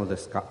けたので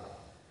すか。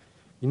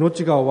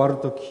命が終わ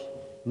るとき、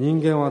人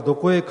間はど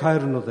こへ帰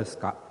るのです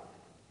か。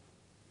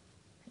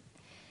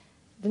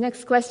 The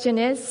next question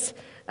is,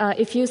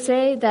 if you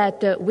say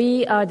that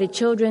we are the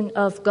children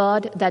of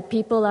God, that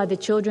people are the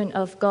children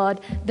of God,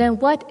 then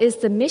what is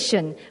the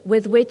mission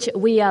with which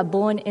we are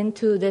born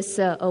into this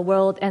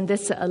world and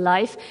this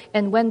life?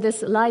 And when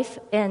this life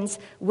ends,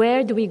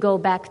 where do we go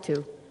back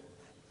to?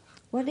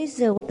 What is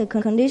the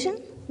condition?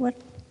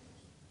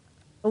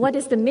 What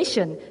is the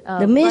mission?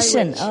 The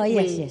mission. By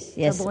which Oh,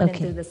 yes. are born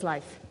Okay. into this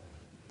life?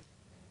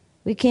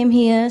 We came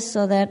here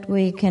so that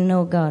we can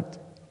know God.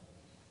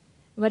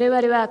 我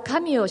々は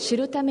神を知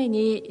るため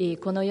に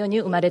この世に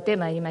生まれて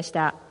まいりまし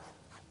た。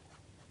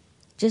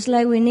Just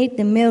like we need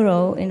the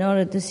mirror in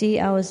order to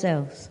see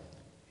ourselves.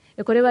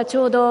 これはち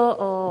ょう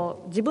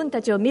ど自分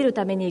たちを見る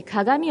ために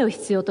鏡を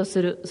必要と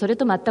する、それ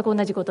と全く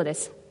同じことで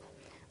す。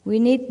We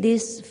need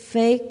this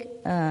fake,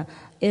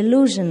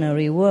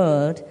 illusionary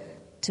world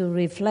to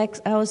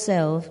reflect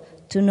ourselves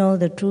to know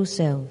the true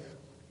self.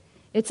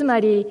 つま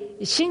り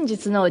真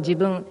実の自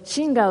分、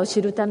真我を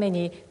知るため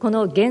にこ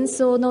の幻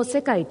想の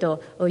世界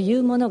とい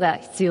うものが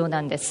必要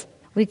なんです。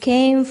We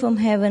came from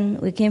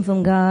heaven, we came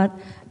from God,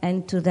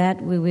 and to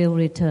that we will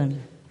return.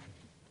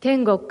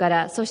 天国か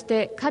ら、そし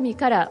て神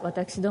から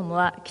私ども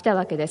は来た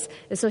わけです。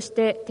そし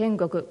て天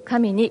国、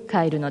神に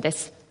帰るので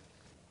す。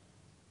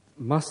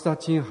マスター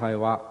チンハイ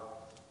は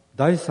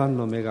第三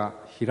の目が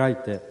開い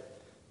て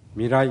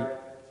未来、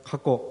過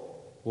去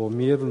を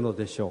見えるの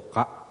でしょう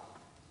か。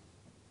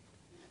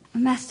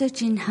Master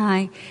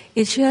Jinhai,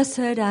 is your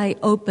third eye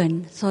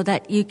open so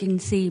that you can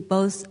see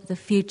both the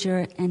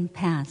future and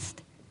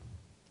past?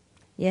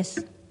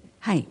 Yes.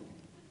 はい。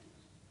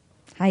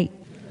はい。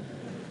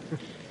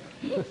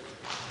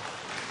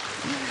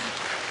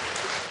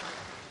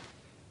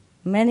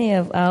Many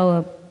of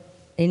our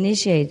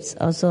initiates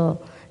also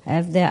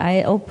have their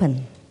eye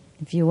open.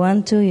 If you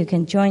want to, you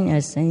can join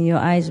us and your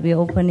eyes will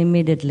open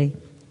immediately.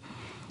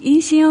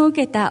 印信を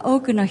受けた多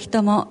くの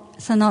人も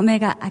その目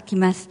が開き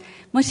ます。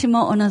もし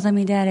もお望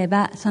みであれ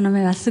ば、その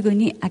目はすぐ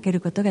に開ける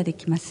ことがで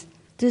きます。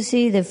To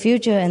see the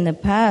future and the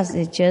past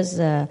is just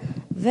a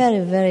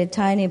very, very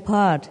tiny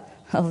part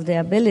of the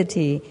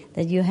ability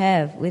that you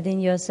have within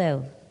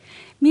yourself.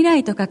 未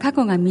来とか過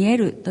去が見え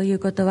るという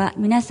ことは、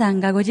皆さん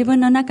がご自分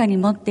の中に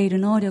持っている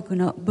能力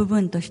の部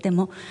分として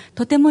も、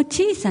とても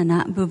小さ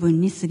な部分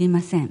に過ぎ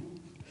ません。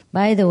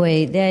By the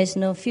way, there is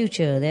no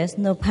future, there's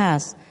no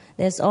past,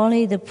 there's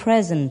only the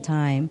present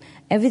time.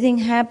 Everything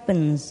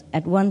happens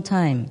at one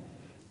time.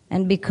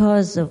 And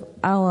because of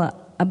our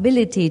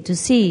ability to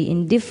see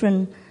in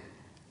different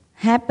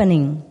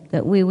happening,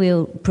 that we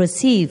will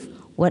perceive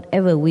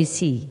whatever we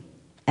see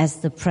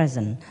as the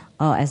present,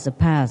 or as the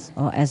past,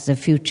 or as the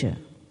future.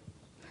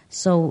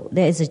 So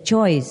there is a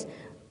choice.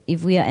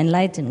 If we are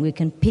enlightened, we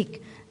can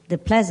pick the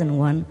pleasant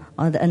one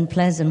or the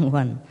unpleasant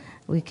one.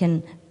 We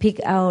can pick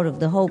out of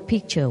the whole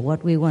picture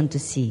what we want to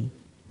see.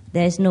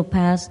 There is no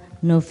past,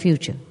 no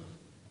future.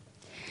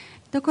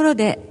 ところ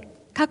で、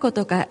過去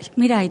とか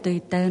未来とい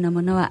ったような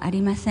ものはあ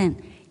りません。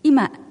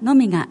今の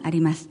みがあ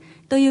ります。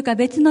というか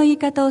別の言い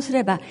方をす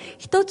れば、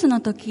一つの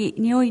時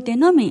において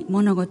のみ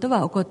物事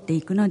は起こって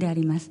いくのであ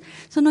ります。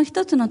その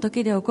一つの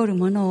時で起こる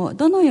ものを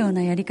どのよう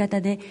なやり方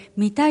で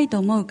見たいと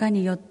思うか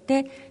によっ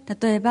て、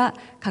例えば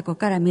過去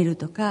から見る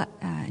とか、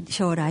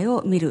将来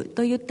を見る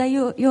といった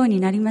よう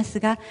になります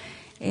が、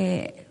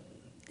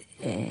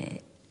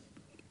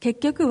結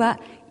局は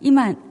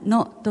今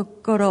のと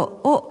ころ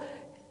を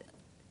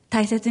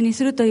大切に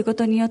するというこ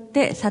とによっ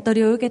て悟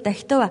りを受けた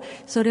人は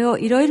それを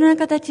いろいろな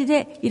形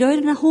でいろい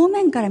ろな方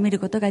面から見る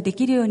ことがで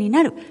きるように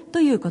なる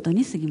ということ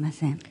に過ぎま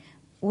せん。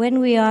When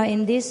we are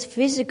in this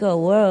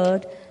physical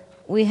world,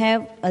 we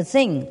have a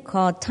thing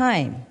called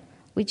time,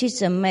 which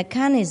is a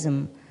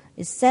mechanism.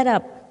 It's set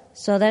up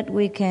so that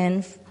we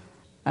can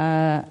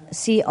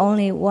see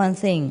only one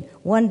thing,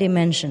 one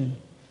dimension.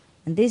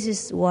 And this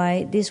is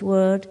why this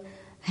world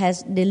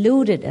has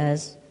deluded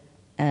us.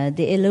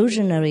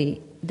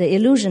 The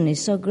illusion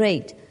is so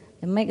great,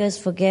 it makes us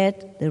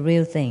forget the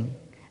real thing.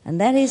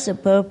 And that is a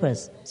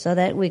purpose, so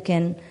that we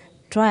can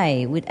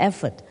try with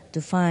effort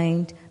to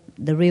find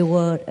the real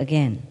world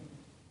again.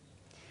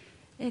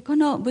 こ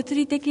の物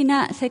理的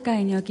な世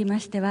界におきま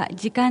しては、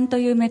時間と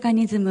いうメカ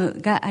ニズム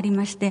があり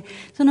まして、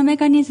そのメ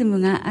カニズ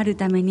ムがある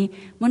ために、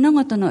物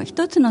事の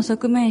一つの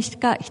側面し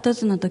か一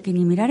つの時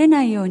に見られ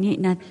ないよう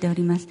になってお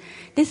ります。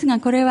ですが、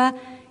これは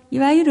い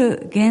わゆ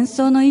る幻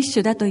想の一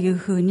種だという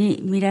ふう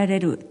に見られ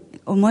る、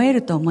思え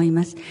ると思い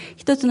ます。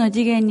一つの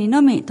次元に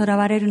のみとら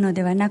われるの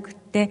ではなく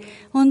て、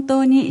本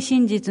当に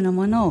真実の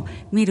ものを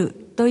見る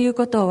という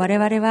ことを我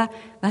々は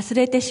忘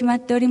れてしまっ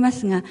ておりま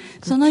すが、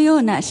そのよ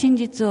うな真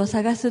実を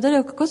探す努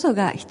力こそ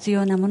が必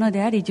要なもの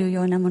であり、重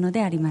要なもの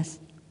でありま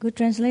す。Good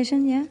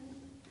translation,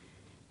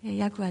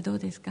 yeah? 訳はどう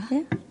ですか？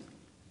 Yeah?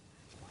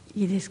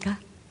 いいですか？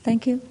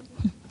 Thank you.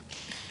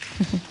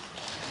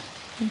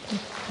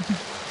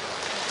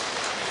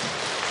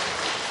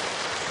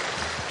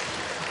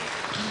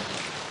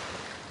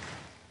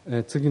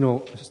 次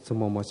の質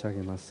問を申し上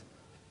げます。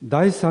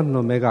第三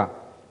の目が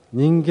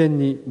人間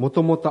にも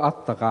ともとあっ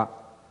たが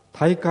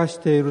退化し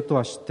ていると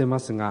は知ってま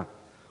すが、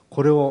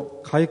これ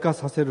を開花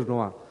させるの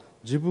は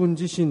自分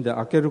自身で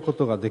開けるこ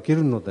とができ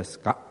るのです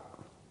か？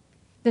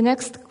 The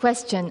next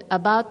question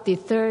about the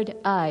third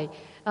eye.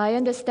 I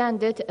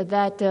understand it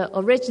that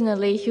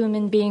originally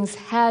human beings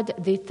had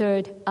the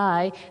third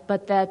eye,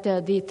 but that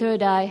the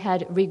third eye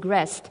had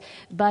regressed.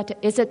 But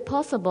is it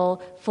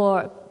possible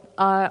for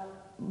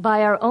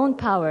by our own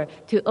power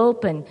to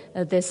open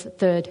this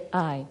third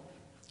eye?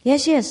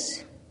 Yes.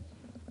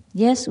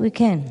 Yes, we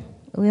can.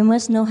 We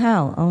must know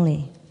how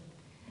only.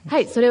 は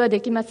い、それはで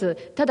きます。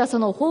ただそ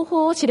の方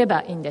法を知れ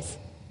ばいいんです。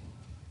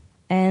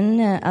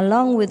And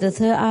along with the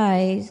third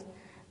eye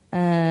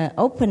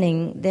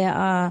opening, there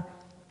are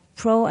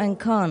pro and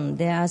con,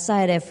 there are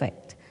side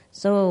effects.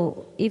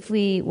 So if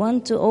we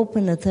want to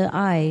open the third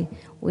eye,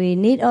 we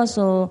need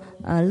also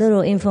a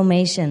little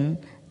information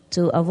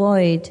to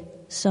avoid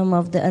some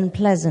of the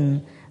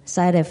unpleasant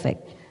side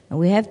effects.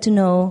 We have to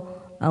know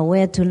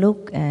where to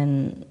look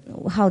and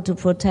how to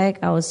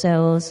protect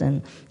ourselves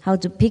and how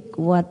to pick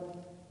what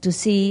to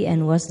see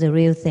and what's the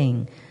real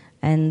thing.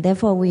 And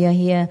therefore we are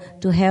here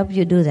to help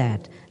you do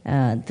that.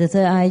 The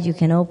third eye you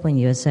can open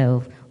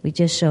yourself. We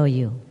just show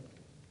you.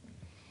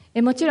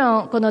 もち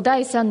ろんこの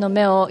第三の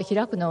目を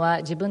開くの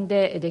は自分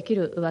ででき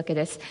るわけ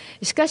です。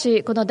しか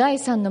しこの第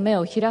三の目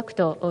を開く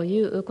とい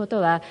うこ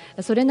とは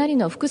それなり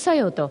の副作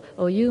用と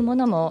いうも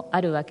のもあ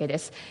るわけで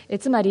す。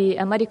つまり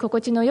あまり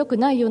心地の良く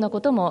ないような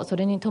こともそ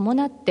れに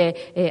伴っ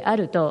てあ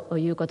ると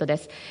いうことで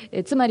す。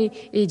つまり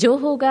情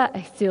報が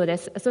必要で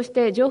す。そし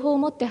て情報を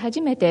持って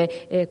初め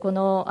てこ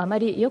のあま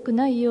り良く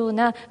ないよう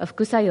な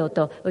副作用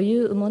とい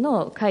うも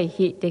のを回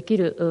避でき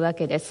るわ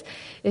けです。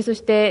そ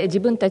して自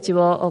分たち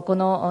をこ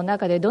の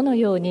中でどの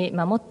ように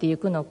守ってい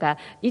くのか、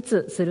い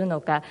つする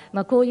のか、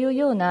こういう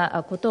よう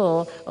なこ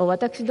とを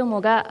私ども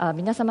が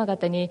皆様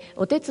方に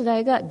お手伝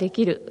いがで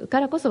きる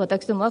からこそ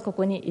私どもはこ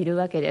こにいる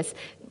わけです。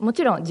も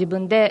ちろん自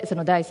分でそ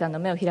の第三の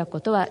目を開く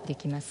ことはで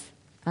きます。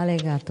あり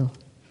がと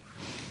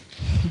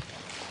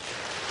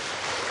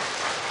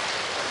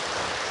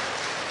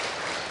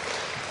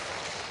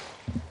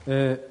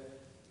う。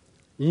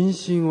因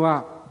信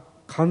は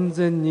完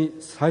全に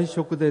彩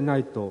色でな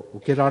いと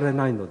受けられ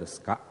ないのです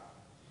か？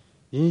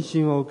因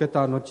信を受け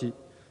た後、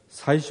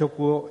彩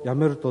色をや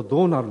めると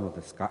どうなるの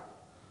ですか？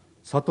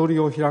悟り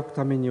を開く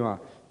ためには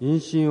因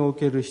信を受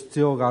ける必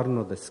要がある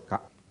のですか？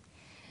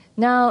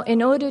 Now, in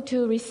order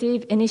to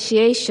receive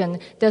initiation,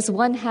 does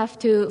one have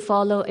to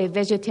follow a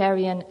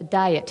vegetarian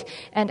diet?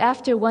 And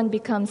after one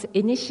becomes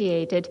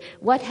initiated,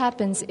 what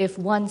happens if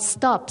one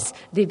stops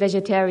the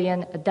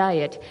vegetarian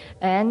diet?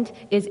 And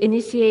is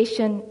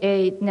initiation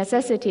a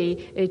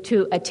necessity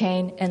to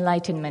attain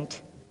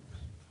enlightenment?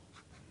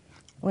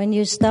 When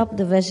you stop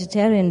the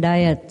vegetarian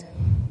diet,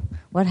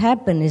 what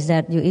happens is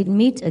that you eat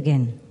meat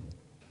again.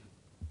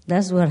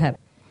 That's what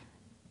happens.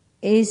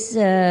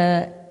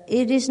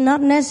 It is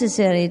not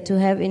necessary to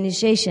have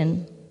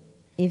initiation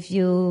if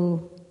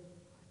you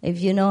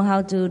know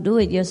how to do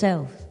it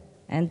yourself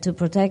and to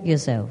protect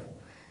yourself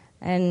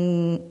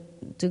and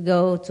to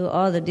go to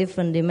all the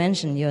different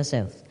dimensions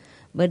yourself.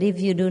 But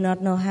if you do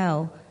not know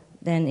how,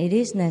 then it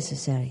is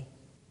necessary.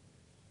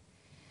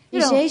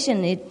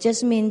 Initiation, it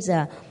just means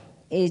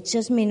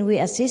we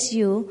assist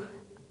you,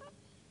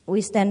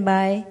 we stand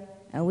by,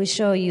 and we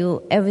show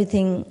you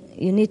everything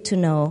you need to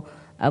know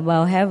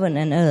about heaven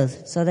and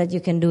earth so that you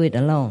can do it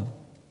alone.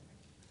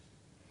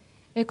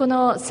 こ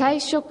の彩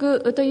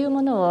色という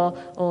もの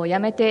をや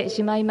めて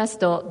しまいます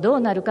とどう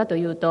なるかと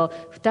いうと、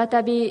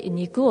再び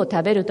肉を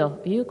食べると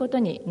いうこと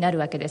になる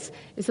わけです。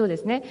そうで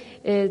すね。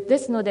で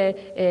すの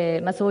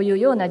で、そういう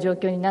ような状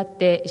況になっ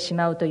てし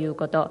まうという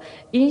こと、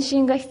因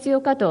信が必要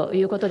かと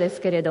いうことで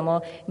すけれど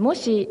も、も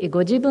しご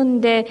自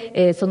分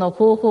でその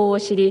方法を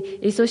知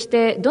り、そし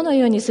てどの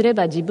ようにすれ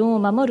ば自分を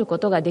守るこ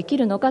とができ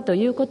るのかと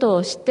いうこと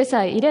を知って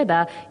さえいれ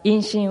ば、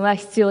因信は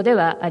必要で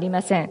はあり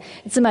ません。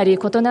つまり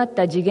異なっ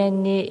た次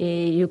元に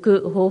に行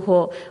く方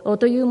法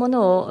というも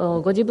の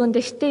をご自分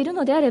で知っている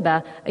のであれ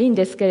ばいいん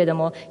ですけれど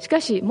も、し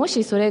かしも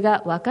しそれ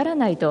がわから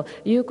ないと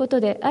いうこと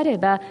であれ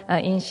ば、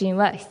因信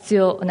は必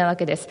要なわ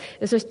けです。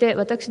そして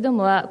私ど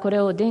もはこれ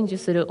を伝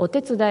授するお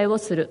手伝いを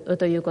する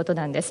ということ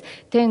なんです。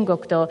天国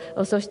と、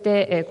そし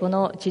てこ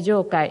の地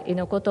上界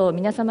のことを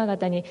皆様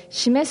方に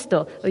示す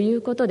とい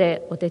うこと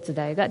でお手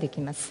伝いがで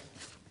きます。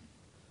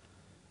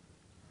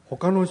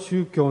他の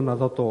宗教な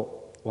ど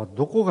とは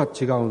どこが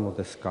違うの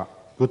ですか？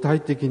具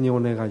体的にお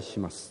願いし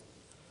ます。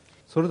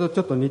それとち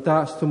ょっと似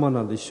た質問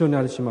なので一緒に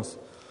あれします。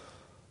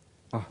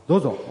ど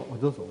うぞお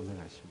願いし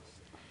ます。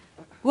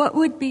What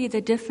would be the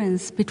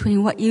difference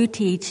between what you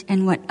teach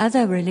and what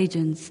other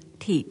religions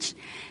teach?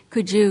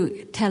 Could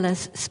you tell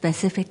us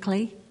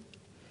specifically?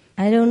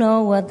 I don't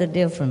know what the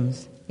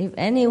difference. If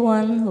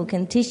anyone who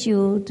can teach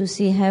you to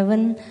see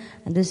heaven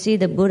and to see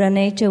the Buddha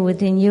nature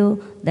within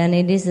you, then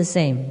it is the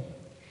same.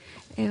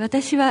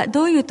私は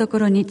どういうとこ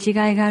ろに違い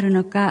がある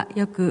のか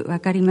よくわ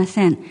かりま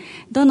せん。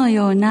どの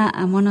ような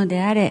もの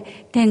であ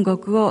れ、天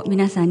国を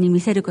皆さんに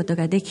見せること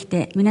ができ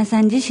て、皆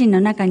さん自身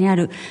の中にあ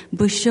る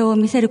仏性を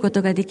見せるこ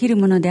とができる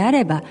ものであ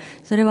れば、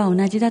それは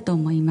同じだと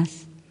思いま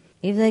す。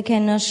If they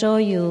cannot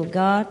show you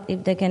God,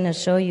 if they cannot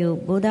show you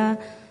Buddha,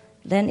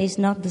 then it's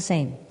not the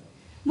same.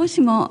 も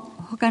しも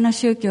他の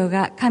宗教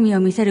が神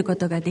を見せるこ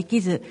とができ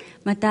ず、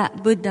また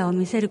ブッダを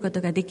見せること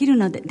ができ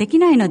な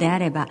いのであ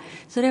れば、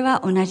それ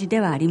は同じ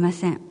ではありま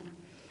せん。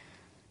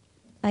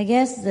I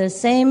guess the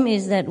same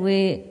is that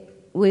we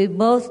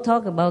both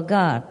talk about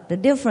God. The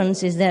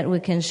difference is that we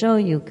can show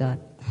you God.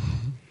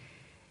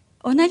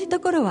 同じと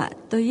ころは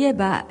といえ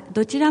ば、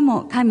どちら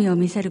も神を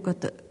見せるこ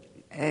と、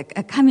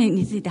神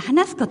について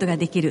話すことが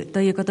できる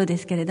ということで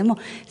すけれども、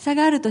差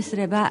があるとす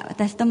れば、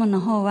私どもの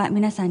方は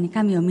皆さんに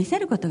神を見せ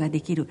ることがで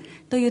きる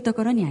というと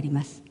ころにあり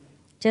ます。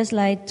Just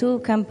like two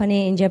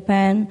companies in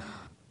Japan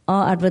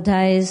all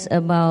advertise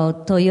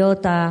about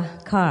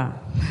Toyota car.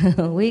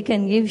 We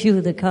can give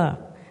you the car,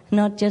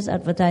 not just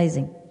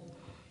advertising.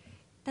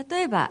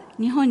 例えば、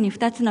日本に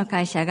2つの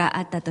会社が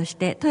あったとし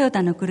て、トヨ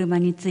タの車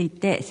につい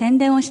て宣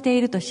伝をして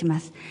いるとしま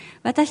す。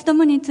私ど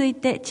もについ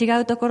て違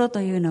うところ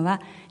というの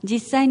は、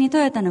実際にト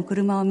ヨタの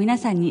車を皆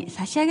さんに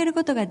差し上げる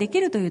ことがで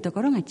きるというと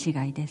ころが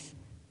違いです。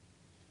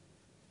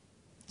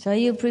So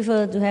you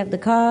prefer to have the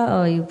car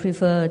or you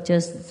prefer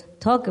just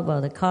talk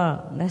about the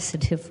car? That's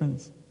the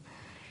difference.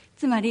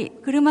 つまり、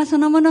車そ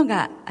のもの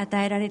が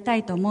与えられた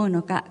いと思う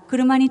のか、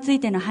車につい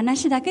ての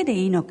話だけで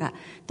いいのか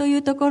とい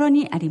うところ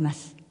にありま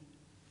す。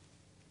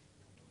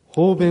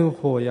方便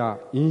法や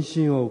因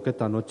信を受け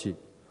た後、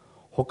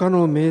他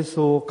の瞑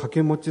想を掛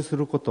け持ちす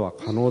ることは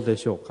可能で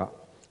しょうか？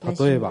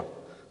例えば、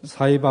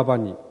サイババ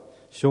に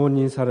承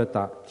認され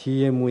た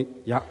TM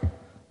や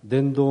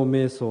伝道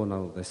瞑想な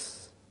どで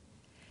す。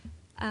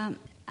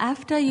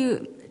After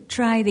you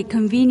try the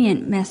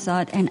convenient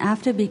method and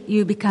after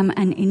you become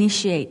an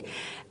initiate,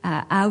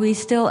 are we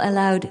still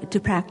allowed to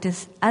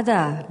practice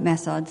other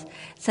methods,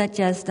 such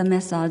as the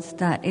methods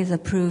that is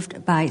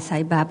approved by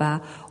Sai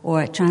Baba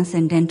or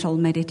transcendental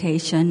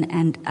meditation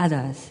and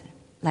others,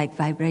 like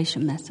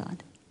vibration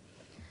method?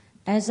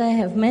 As I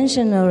have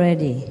mentioned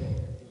already,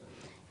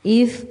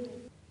 if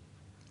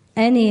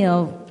any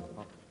of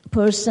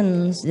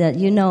persons that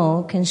you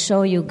know can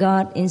show you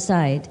God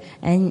inside,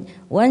 and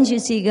once you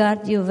see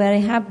God, you're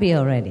very happy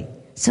already.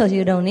 So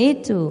you don't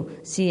need to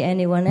see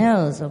anyone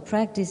else or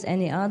practice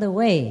any other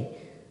way.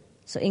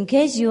 So in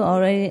case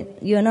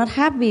you're not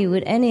happy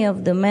with any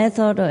of the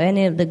method or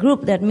any of the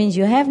group, that means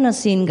you have not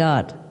seen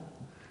God.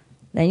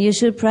 Then you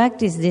should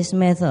practice this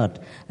method,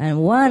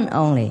 and one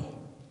only,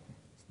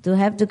 to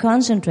have to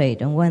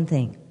concentrate on one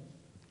thing.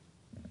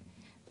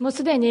 もう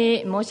すで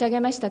に申し上げ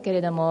ましたけれ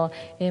ども、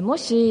も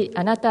し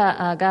あな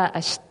たが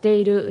知って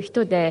いる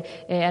人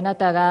で、あな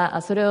た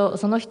がそ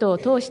の人を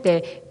通し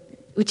て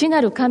内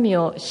なる神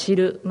を知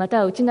る、また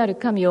は内なる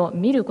神を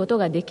見ること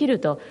ができ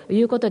ると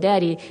いうことであ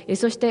り、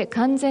そして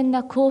完全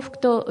な幸福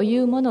とい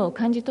うものを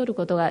感じ取る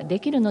ことがで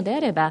きるのであ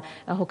れば、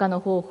他の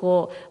方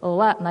法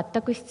は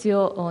全く必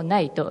要な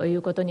いとい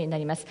うことにな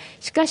ります。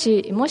しか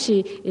し、も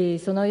し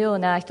そのよう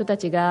な人た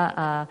ち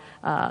が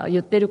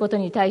言っていること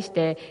に対し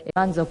て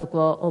満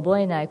足を覚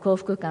えない、幸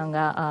福感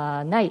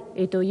がない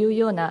という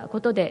ような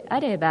ことであ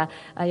れば、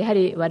やは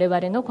り我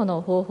々のこ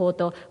の方法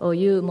と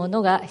いうも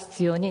のが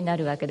必要にな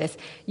るわけです。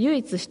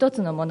唯一一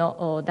つのも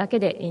のだけ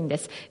でいいんで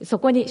す。そ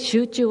こに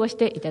集中をし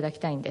ていただき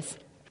たいんです。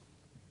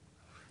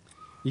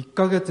1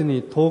ヶ月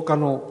に10日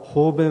の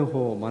方便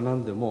法を学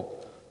んで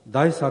も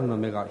第三の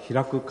目が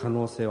開く可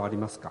能性はあり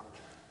ますか？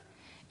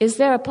 Is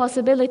there a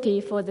possibility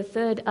for the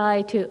third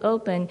eye to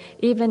open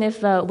even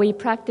if we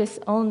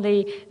practice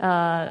only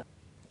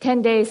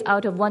 10 days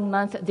out of 1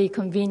 month the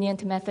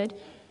convenient method?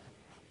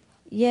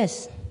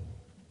 Yes.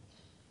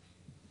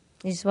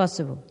 It's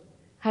possible.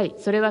 はい、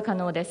それは可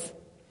能です。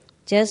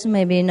Just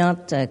maybe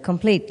not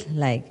complete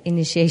like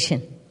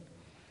initiation.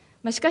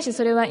 しかし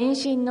それは因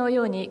信の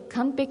ように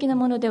完璧な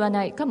ものでは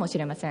ないかもし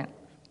れません。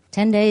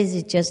10 days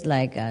is just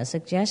like a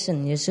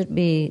suggestion. You should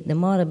be the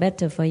more the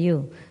better for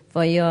you,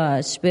 for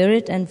your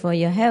spirit and for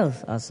your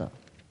health also.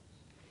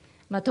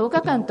 10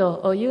日間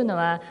というの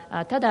は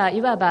ただ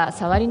いわば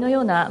触りの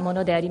ようなも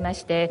のでありま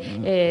し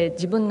て、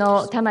自分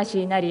の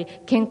魂なり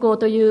健康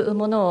という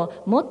もの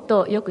をもっ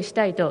と良くし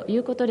たいとい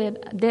うこと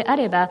であ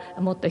れば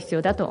もっと必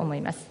要だと思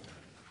います。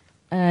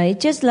It's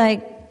just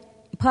like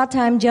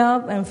part-time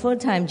job and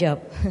full-time job.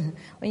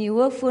 When you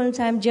work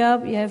full-time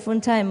job, you have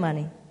full-time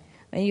money.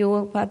 When you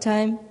work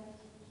part-time,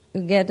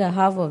 you get a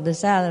half of the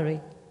salary.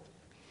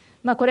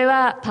これ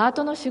はパー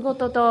トの仕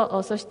事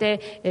と、そし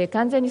て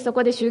完全にそ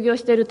こで就業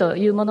していると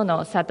いうもの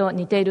の差と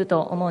似ている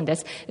と思うんで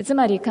す。つ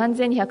まり完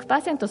全に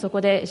 100% そこ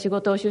で仕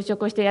事を就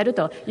職をしてやる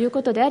という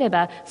ことであれ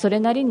ば、そ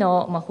れなり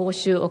の報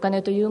酬、お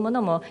金というも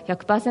のも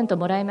 100%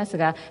 もらえます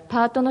が、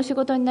パートの仕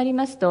事になり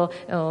ますと、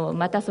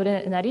またそ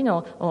れなり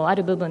のあ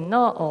る部分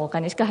のお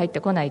金しか入って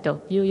こない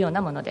というよう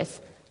なもので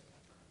す。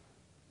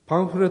パ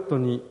ンフレット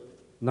に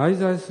内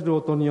在する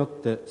音によっ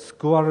て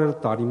救われる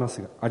とありま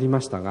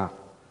したが、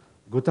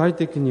具体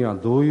的には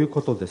どういう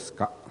ことです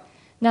か？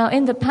 Now,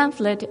 in the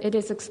pamphlet, it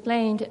is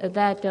explained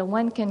that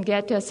one can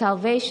get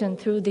salvation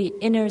through the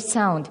inner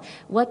sound.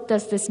 What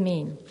does this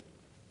mean?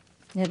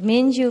 That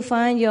means you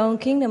find your own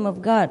kingdom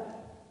of God.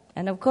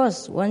 And of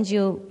course, once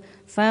you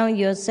found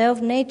your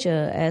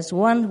self-nature as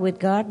one with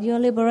God, you're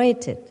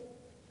liberated.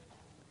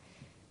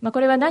こ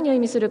れは何を意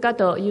味するか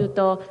という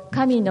と、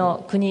神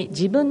の国、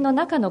自分の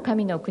中の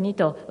神の国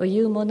とい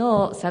うも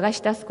のを探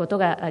し出すこと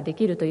がで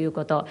きるという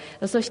こと、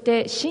そし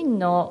て真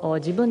の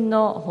自分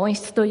の本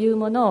質という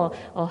もの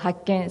を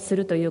発見す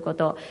るというこ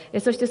と、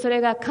そしてそ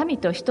れが神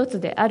と一つ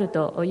である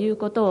という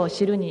ことを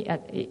知るに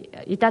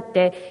至っ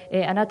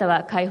て、あなた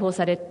は解放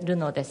される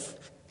のです。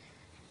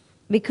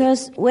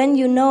Because when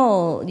you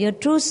know your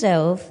true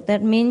self,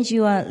 that means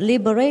you are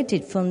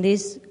liberated from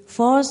this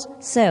false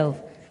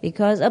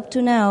self.Because up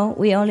to now,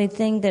 we only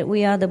think that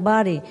we are the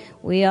body,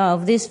 we are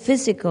of this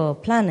physical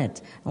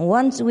planet. And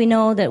once we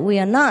know that we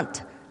are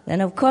not, then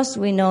of course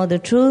we know the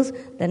truth,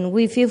 then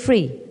we feel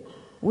free.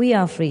 We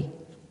are free.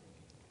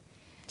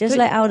 Just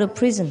like out of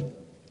prison.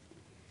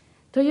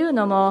 という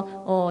の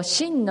も、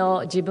真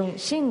の自分、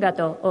真我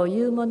とい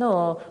うも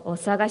のを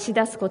探し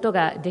出すこと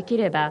ができ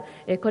れば、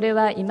これ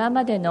は今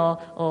まで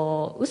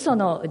の嘘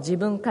の自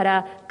分か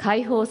ら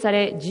解放さ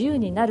れ自由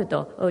になる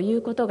とい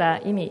うことが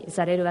意味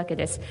されるわけ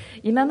です。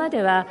今ま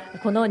では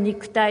この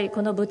肉体、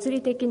この物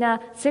理的な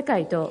世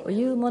界と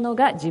いうもの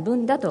が自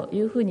分だと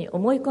いうふうに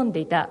思い込んで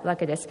いたわ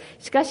けです。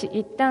しかし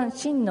一旦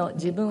真の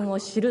自分を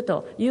知る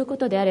というこ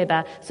とであれ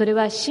ば、それ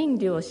は真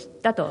理を知っ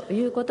たとい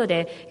うこと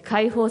で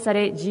解放さ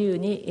れ自由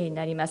に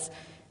なります。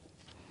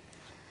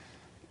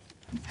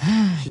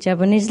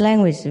Japanese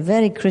language is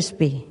very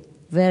crispy,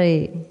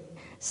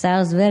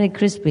 sounds very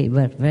crispy,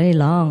 but very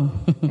long.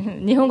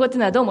 日本語という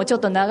のはどうもちょっ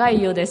と長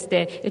いようでし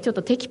て、ちょっ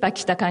とテキパ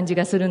キした感じ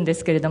がするんで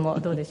すけれども、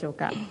どうでしょう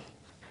か。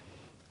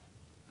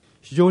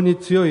非常に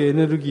強いエ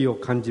ネルギーを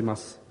感じま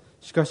す。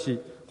しか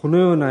し、この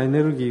ようなエ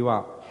ネルギー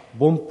は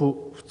凡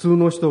夫、普通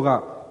の人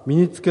が身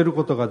につける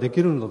ことがで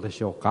きるので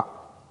しょうか。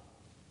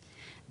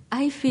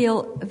I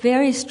feel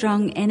very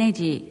strong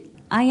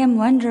energy.I am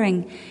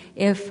wondering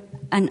if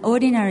an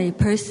ordinary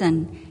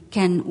person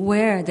can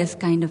wear this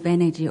kind of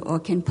energy or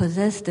can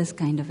possess this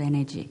kind of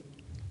energy.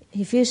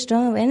 He feels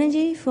strong of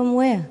energy? From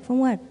where?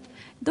 From what?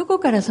 どこ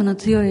からその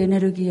強いエネ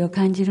ルギーを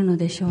感じるの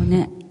でしょう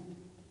ね。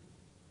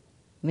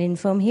Mean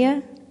from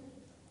here?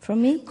 From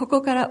me? こ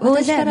こから、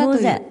私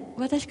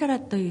から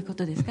というこ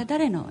とですか？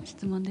誰の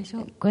質問でし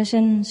ょう？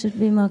 Question should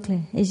be more clear.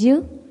 Is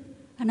you?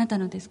 あなた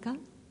のですか？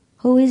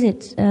 Who is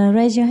it?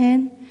 Raise your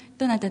hand.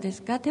どなたで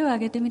すか？手を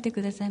挙げてみて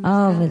ください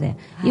ますか？ Over there.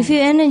 You feel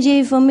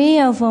energy from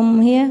me or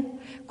from here?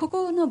 こ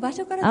この場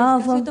所から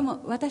ですか？それとも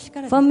私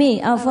からですか？ From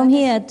me, from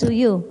here to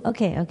you.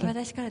 Okay.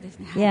 私からです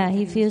ね。Yeah,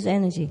 he feels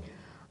energy.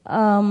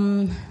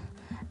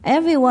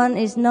 Everyone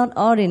is not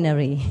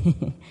ordinary.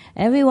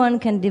 Everyone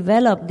can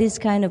develop this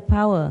kind of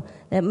power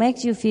that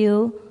makes you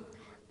feel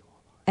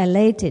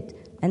elated.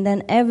 And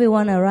then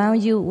everyone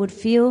around you would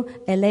feel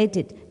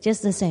elated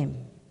just the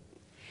same.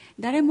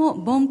誰も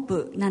凡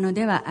夫なの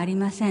ではあり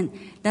ません。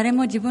誰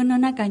も自分の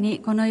中に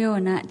このよう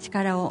な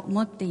力を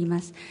持っていま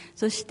す。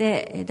そし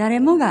て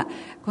誰もが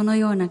この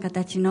ような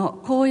形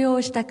の高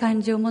揚した感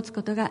情を持つ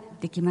ことが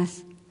できま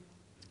す。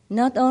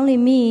Not only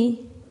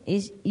me,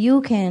 you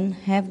can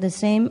have the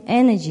same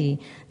energy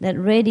that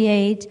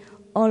radiates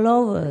all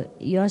over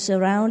your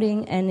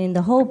surrounding and in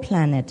the whole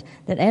planet.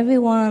 That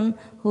everyone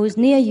who is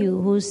near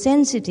you, who is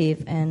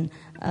sensitive and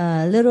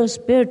a little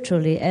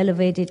spiritually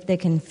elevated, they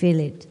can feel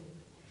it.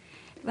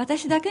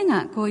私だけ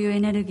がこういうエ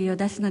ネルギーを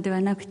出すので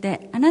はなく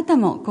て、あなた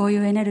もこうい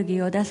うエネル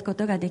ギーを出すこ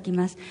とができ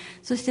ます。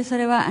そしてそ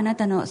れはあな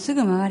たのす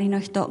ぐ周りの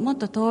人、もっ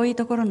と遠い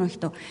ところの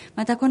人、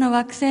またこの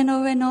惑星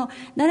の上の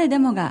誰で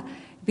もが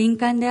敏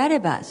感であれ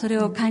ば、それ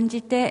を感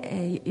じ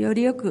て、よ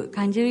りよく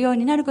感じるよう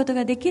になること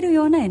ができる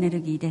ようなエネル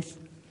ギーです。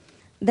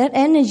That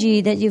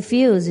energy that you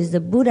feel is the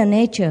Buddha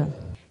nature.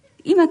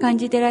 今感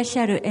じていらっし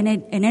ゃるエネ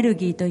ル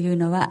ギーという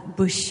のは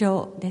仏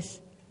性で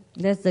す。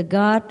That's the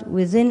God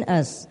within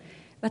us.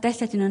私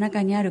たちの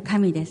中にある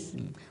神です。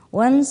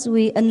Once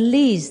we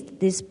unleash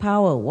this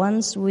power,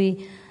 once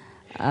we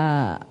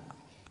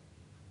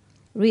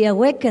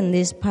reawaken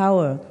this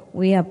power,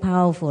 we are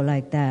powerful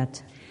like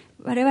that.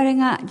 我々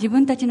が自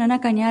分たちの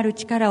中にある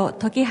力を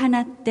解き放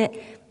っ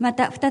て、ま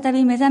た再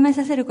び目覚め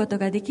させること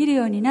ができる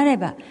ようになれ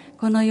ば、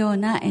このよう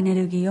なエネ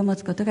ルギーを持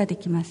つことがで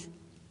きます。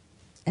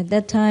At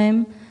that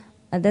time,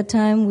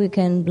 we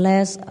can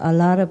bless a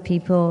lot of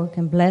people,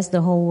 can bless the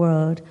whole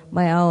world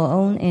by our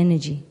own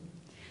energy.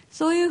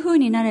 そういうふう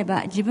になれ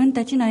ば、自分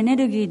たちのエネ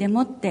ルギーで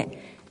もっ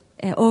て、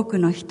多く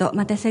の人、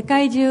また世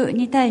界中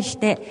に対し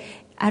て、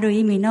ある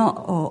意味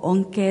の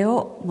恩恵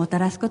をもた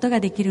らすこと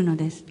ができるの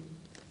です。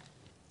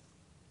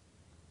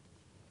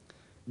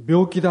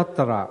病気だっ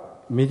たら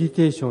メディ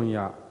テーション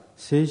や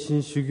精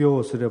神修行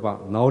をすれば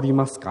治り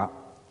ますか？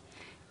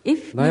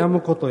悩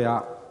むこと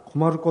や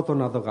困ること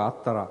などがあっ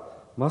たら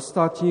マス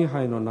ターチン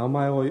ハイの名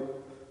前を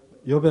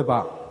呼べ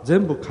ば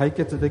全部解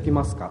決でき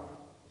ますか？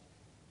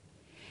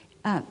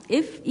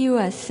 If you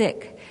are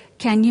sick,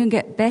 can you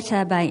get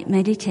better by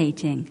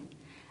meditating?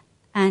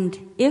 And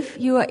if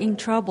you are in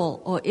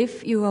trouble or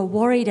if you are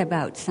worried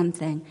about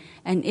something,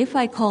 and if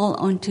I call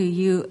onto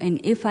you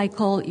and if I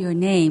call your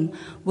name,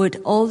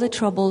 would all the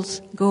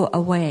troubles go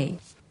away?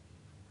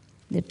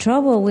 The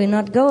trouble will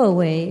not go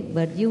away,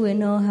 but you will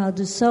know how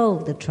to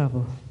solve the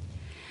trouble.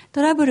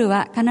 トラブル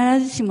は必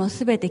ずしも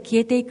すべて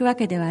消えていくわ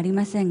けではあり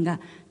ません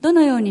が、ど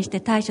のようにして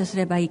対処す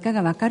ればいいか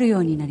がわかるよ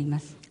うになりま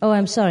す。Oh,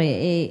 I'm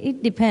sorry.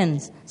 It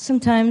depends.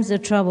 Sometimes the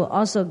trouble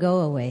also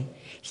go away.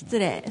 失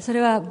礼。そ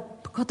れは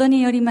こと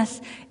によりま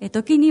す。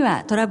時に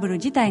はトラブル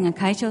自体が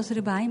解消す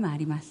る場合もあ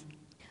ります。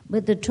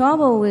But the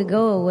trouble will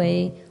go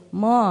away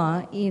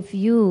more if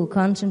you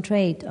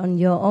concentrate on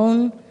your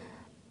own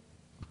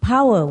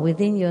power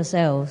within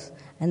yourselves.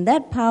 And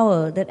that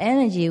power, that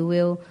energy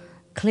will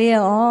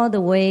clear all the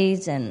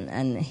ways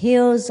and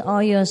heals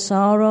all your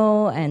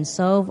sorrow and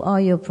solve all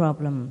your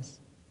problems.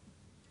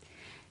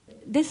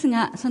 です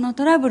が、その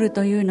トラブル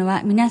というの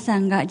は皆さ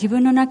んが自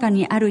分の中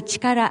にある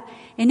力、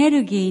エネ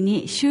ルギー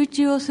に集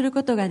中をする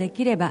ことがで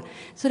きれば、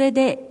それ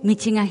で道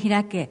が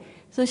開け、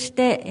そし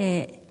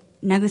て、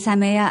慰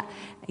めや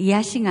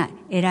癒しが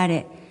得ら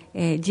れ、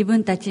自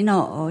分たち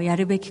のや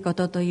るべきこ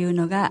とという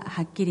のが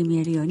はっきり見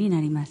えるように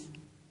なります。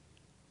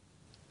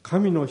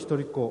神の一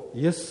人子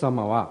イエス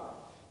様は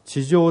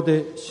地上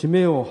で使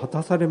命を果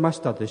たされまし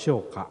たでし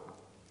ょうか？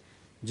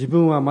自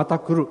分はまた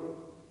来る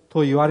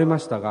と言われま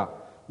したが、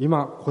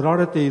今来ら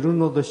れている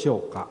のでしょ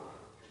うか？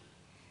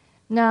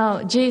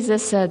 Now,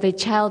 Jesus, the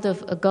child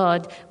of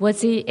God,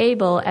 was he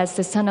able, as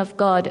the Son of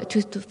God,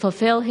 to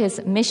fulfill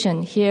his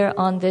mission here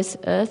on this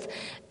earth?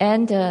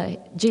 And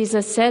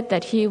Jesus said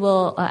that he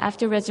will,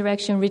 after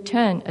resurrection,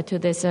 return to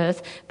this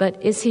earth. But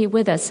is he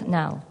with us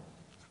now?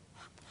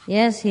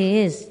 Yes, he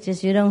is.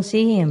 Just you don't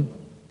see him.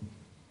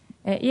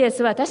 イエ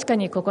スは確か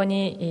にここ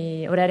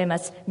におられま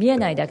す。見え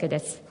ないだけで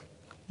す。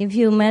If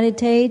you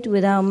meditate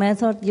with our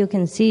method, you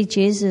can see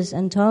Jesus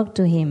and talk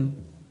to him.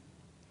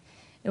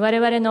 我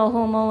々の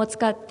訪問を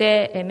使っ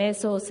て瞑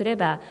想をすれ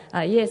ば、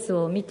イエス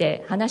を見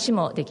て話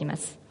もできま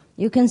す。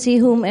You can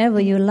see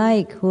whomever you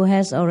like who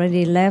has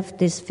already left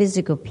this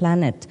physical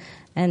planet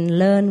and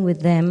learn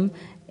with them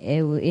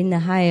in the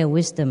higher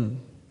wisdom,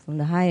 from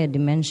the higher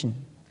dimension.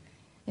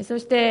 そ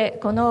して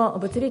この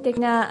物理的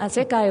な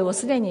世界を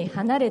すでに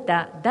離れ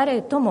た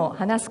誰とも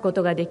話すこ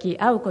とができ、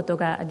会うこと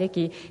がで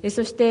き、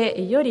そし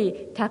てよ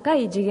り高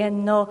い次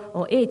元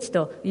の英知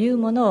という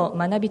ものを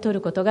学び取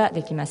ることが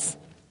できます。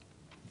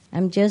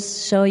I'm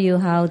just show you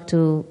how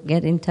to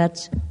get in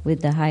touch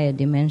with the higher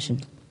dimension.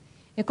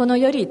 この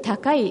より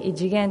高い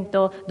次元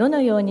とど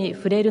のように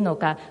触れるの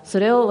か、そ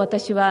れを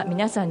私は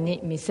皆さんに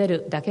見せ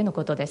るだけの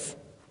ことです。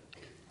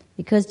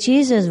Because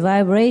Jesus'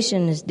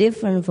 vibration is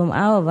different from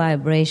our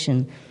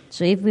vibration.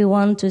 So if we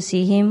want to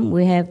see him,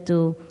 we have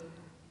to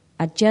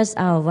adjust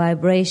our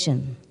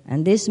vibration.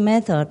 And this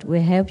method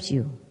will help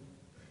you.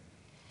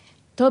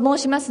 と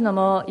申しますの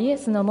も、イエ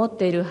スの持っ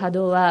ている波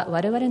動は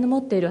我々の持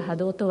っている波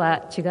動と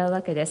は違う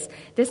わけです。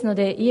ですの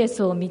でイエ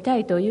スを見た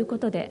いというこ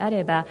とであ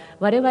れば、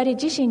我々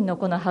自身の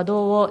この波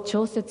動を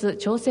調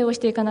整をし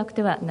ていかなく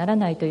てはなら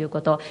ないという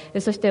こと、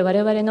そして我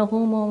々の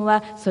訪問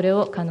はそれ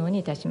を可能に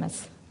いたしま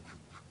す。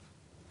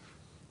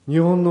日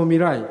本の未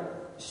来、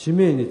使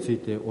命につい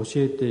て教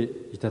えて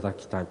いただ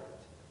きたい。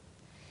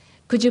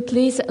Could you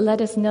please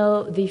let us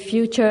know the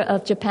future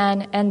of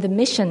Japan and the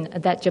mission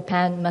that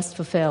Japan must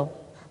fulfill?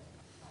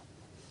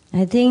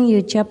 I think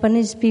you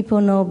Japanese people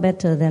know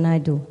better than I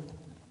do.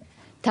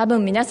 多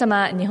分皆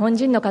様、日本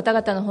人の方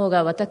々の方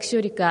が私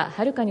よりか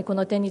はるかにこ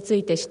の点につ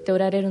いて知ってお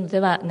られるので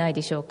はない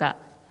でしょうか。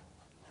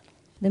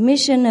The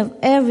mission of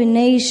every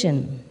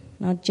nation,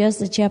 not just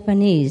the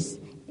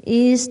Japanese,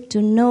 is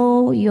to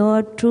know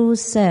your true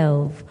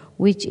self,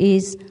 which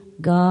is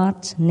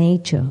God's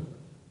nature.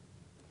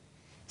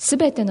 す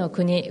べての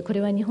国、こ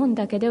れは日本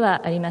だけで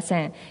はありま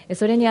せん。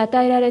それに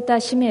与えられた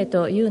使命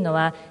というの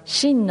は、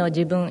真の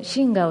自分、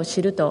真我を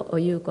知ると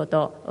いうこ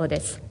と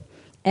です。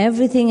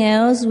Everything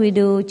else we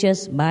do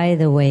just by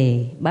the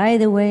way. By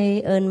the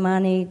way, earn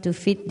money to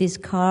fit this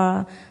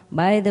car.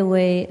 By the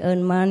way,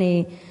 earn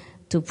money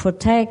to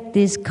protect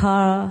this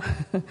car.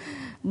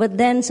 But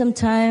then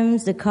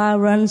sometimes the car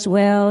runs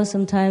well,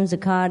 sometimes the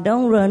car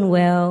don't run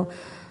well.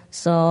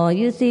 So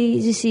you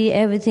see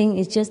everything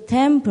is just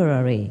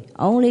temporary.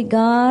 Only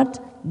God,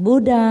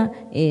 Buddha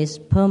is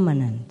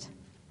permanent.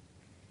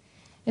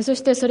 そ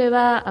してそれ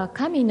は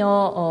神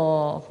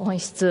の本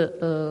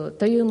質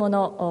というも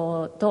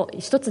のと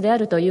一つであ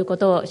るというこ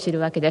とを知る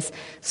わけです。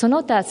そ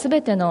の他す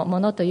べてのも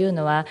のという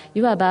のは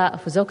いわば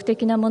付属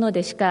的なもの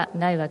でしか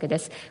ないわけで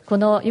す。こ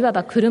のいわ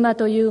ば車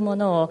というも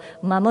のを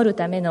守る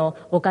ための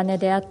お金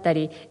であった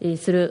り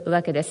する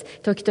わけです。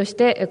時とし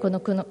てこの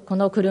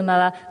車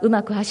はう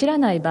まく走ら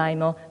ない場合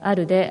もあ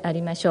るであ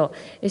りましょ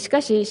う。し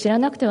かし知ら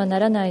なくてはな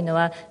らないの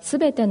はす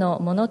べて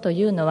のものと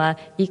いうのは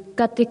一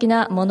過的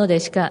なもので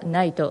しか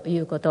ないとい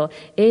うこと。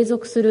永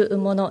続する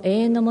もの、永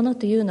遠のもの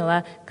というの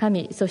は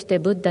神、そして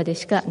ブッダで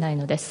しかない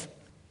のです。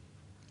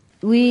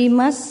We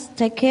must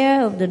take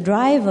care of the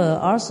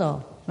driver also,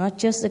 not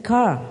just the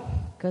car,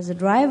 because the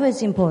driver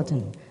is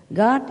important.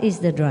 God is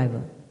the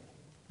driver.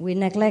 We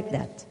neglect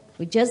that.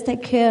 We just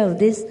take care of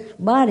this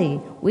body,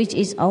 which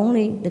is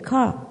only the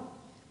car.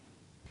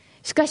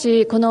 しか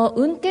しこの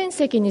運転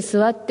席に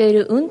座ってい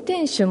る運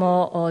転手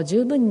も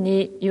十分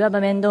にいわば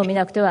面倒を見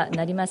なくては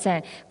なりませ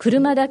ん。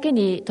車だけ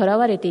にとら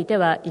われていて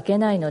はいけ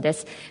ないので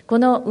す。こ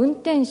の運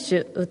転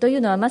手とい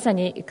うのはまさ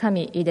に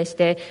神でし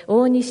て、往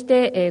々にし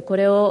てこ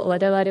れを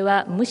我々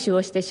は無視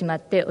をしてしまっ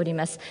ており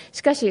ます。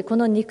しかしこ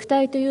の肉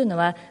体というの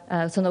は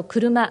その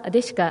車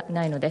でしか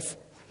ないのです。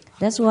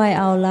That's why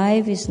our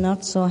life is not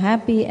so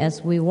happy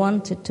as we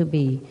want it to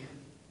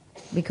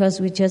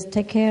be.Because we just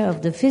take care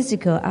of the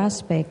physical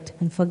aspect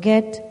and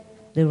forget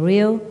the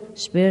real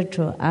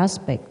spiritual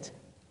aspect.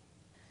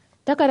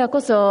 だから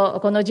こそ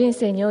この人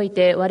生におい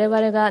て我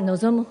々が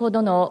望むほ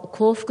どの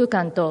幸福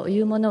感とい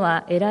うもの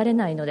は得られ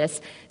ないので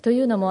す。と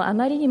いうのもあ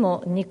まりに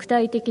も肉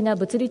体的な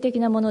物理的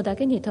なものだ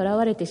けにとら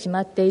われてし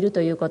まっている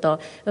ということ、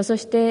そ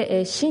し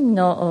て真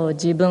の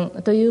自分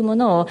というも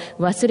のを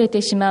忘れ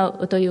てしま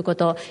うというこ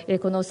と、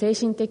この精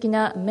神的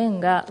な面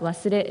が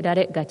忘れら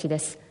れがちで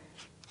す。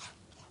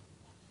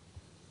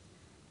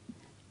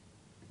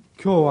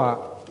今日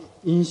は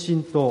因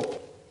信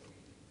と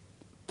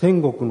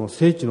天国の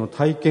聖地の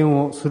体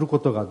験をするこ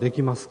とがで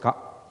きますか？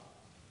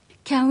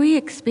 Can we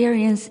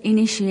experience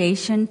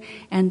initiation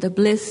and the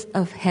bliss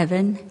of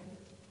heaven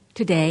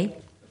today?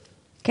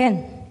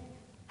 Can.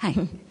 はい。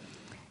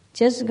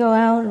Just go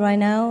out right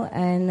now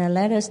and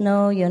let us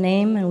know your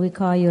name and we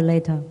call you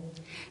later.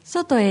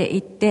 外へ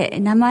行って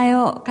名前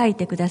を書い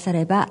てくださ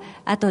れば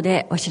後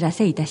でお知ら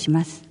せいたし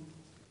ます。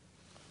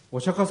お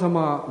釈迦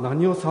様は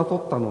何を悟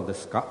ったので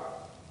すか？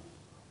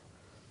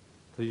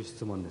という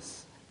質問で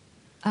す。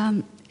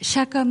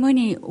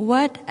Shakyamuni,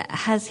 what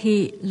has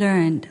he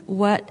learned?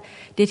 What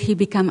did he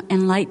become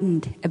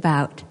enlightened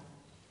about?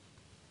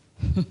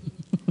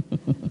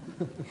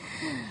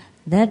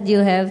 That you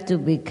have to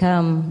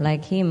become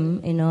like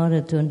him in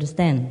order to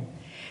understand.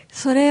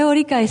 それを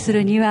理解す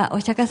るには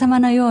お釈迦様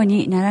のよう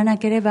にならな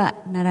ければ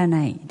なら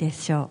ないで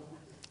しょ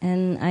う。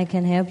And I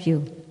can help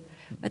you.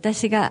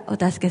 私がお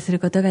助けする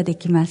ことがで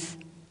きます。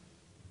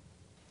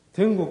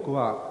天国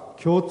は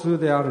共通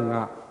である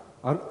が、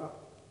あ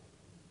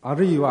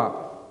るい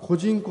は個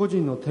人個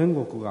人の天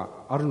国が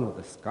あるの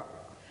ですか？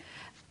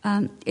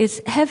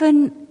 Is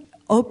heaven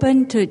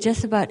open to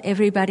just about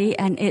everybody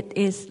and it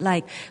is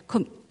like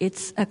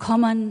it's a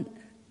commonly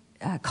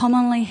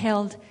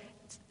held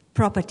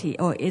property,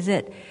 or is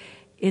it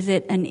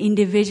an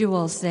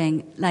individual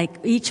thing, like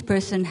each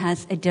person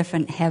has a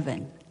different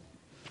heaven?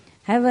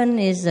 Heaven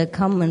is a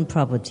common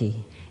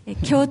property.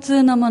 共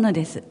通のもの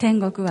です。天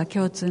国は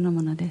共通の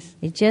ものです。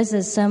It's just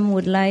that some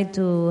would like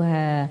to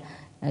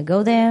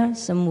go there,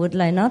 some would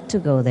like not to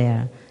go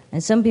there.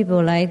 And some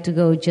people like to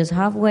go just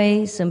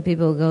halfway, some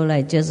people go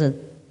like just a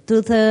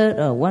 2/3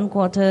 or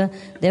 1/4.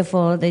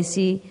 Therefore, they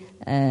see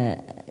a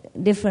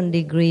different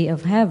degree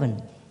of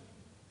heaven.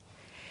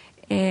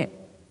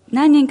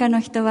 何人かの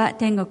人は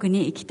天国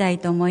に行きたい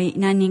と思い、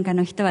何人か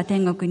の人は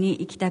天国に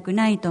行きたく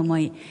ないと思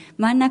い、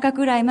真ん中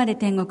くらいまで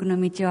天国の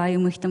道を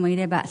歩む人もい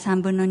れば、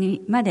3分の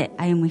2まで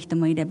歩む人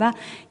もいれば、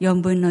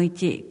4分の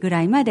1ぐ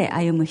らいまで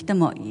歩む人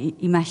も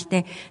いまし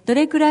て、ど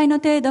れくらいの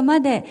程度ま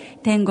で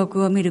天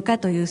国を見るか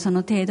というそ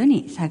の程度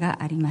に差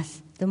がありま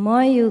す。The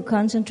more you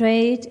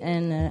concentrate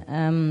and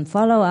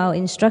follow our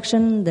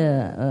instruction,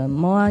 the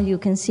more you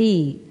can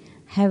see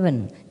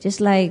heaven.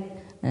 Just like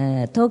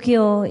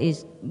Tokyo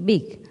is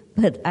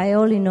big.But I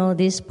only know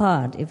this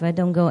part if I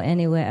don't go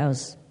anywhere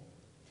else.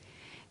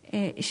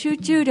 集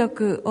中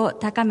力を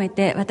高め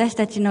て私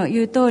たちの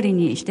言う通り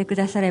にしてく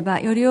だされば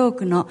より多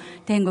くの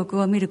天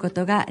国を見るこ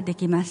とがで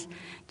きます。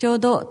ちょう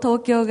ど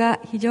東京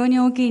が非常に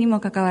大きいにも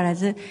かかわら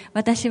ず、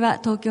私は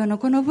東京の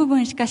この部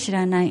分しか知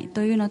らない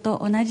というの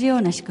と同じよ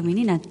うな仕組み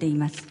になってい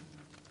ます。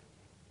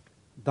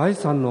第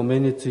三の目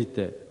につい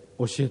て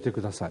教えて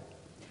ください。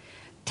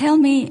Tell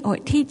me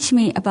or teach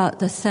me about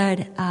the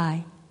third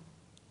eye.This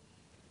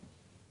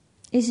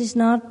is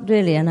not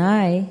really an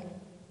eye.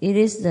 It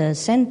is the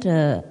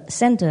center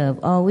of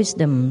all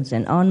wisdoms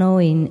and all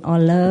knowing, all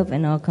love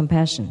and all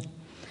compassion.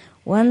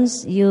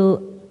 Once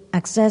you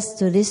access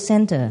to this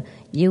center,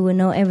 you will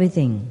know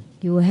everything.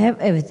 You will have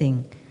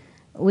everything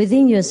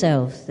within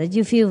yourself, that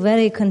you feel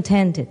very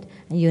contented,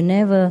 and you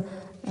never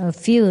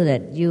feel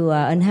that you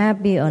are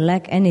unhappy or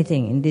lack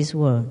anything in this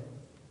world.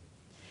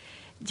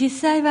 実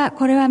際は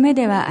これは目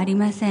ではあり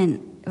ません。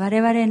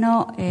我々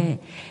の、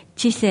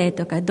知性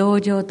とか同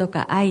情と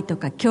か愛と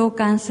か共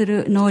感す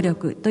る能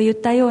力といっ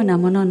たような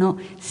ものの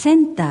セ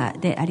ンター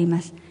であり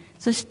ます。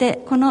そし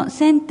てこの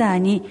センター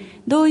に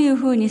どういう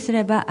ふうにす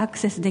ればアク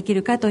セスでき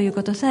るかという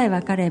ことさえ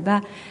分かれ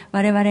ば、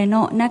我々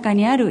の中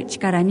にある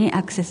力に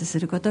アクセスす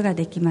ることが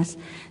できます。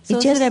そ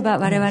うすれば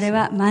我々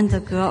は満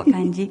足を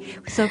感じ、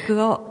不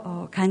足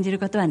を感じる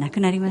ことはなく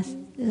なります。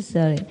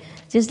Sorry.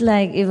 Just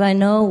like if I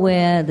know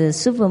where the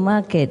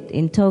supermarket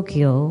in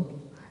Tokyo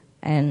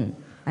and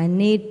I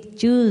need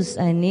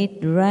juice, I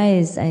need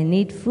rice, I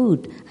need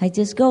food, I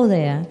just go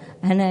there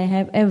and I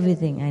have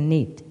everything I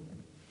need.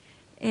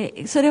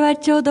 それは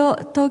ちょうど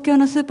東京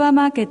のスーパー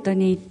マーケット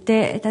に行っ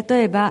て、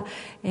例えば、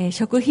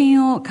食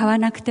品を買わ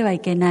なくては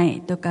いけな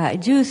いとか、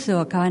ジュース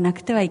を買わな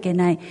くてはいけ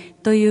ない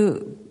とい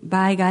う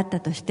場合があった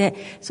として、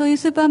そういう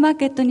スーパーマー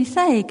ケットに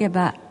さえ行け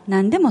ば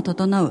何でも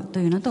整うと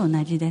いうのと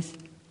同じです。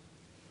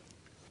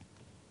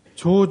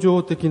超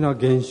常的な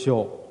現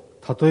象、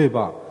例え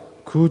ば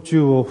空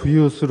中を浮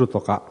遊する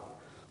とか、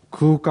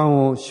空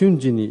間を瞬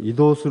時に移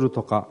動する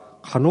とか、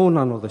可能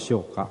なのでし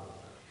ょうか。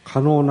可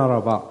能な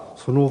らば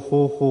その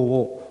方法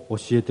を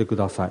教えてく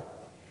ださい。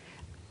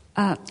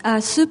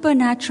Are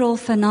supernatural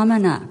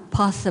phenomena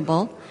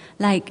possible,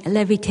 like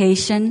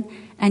levitation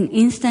and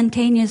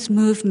instantaneous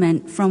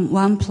movement from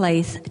one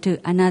place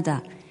to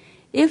another?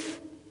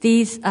 If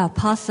these are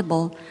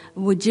possible,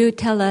 would you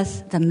tell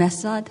us the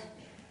method?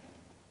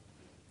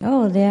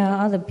 Oh, there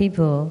are other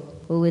people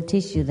who will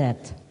teach you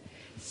that.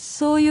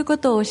 そういうこ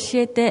とを教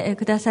えて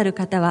くださる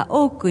方は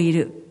多くい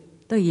る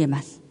と言え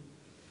ます。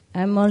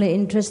I'm only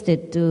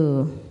interested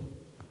to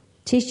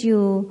teach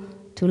you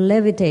to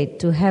levitate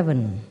to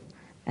heaven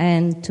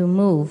and to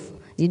move.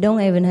 You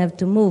don't even have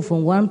to move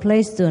from one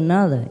place to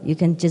another. You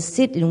can just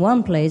sit in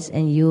one place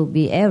and you'll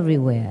be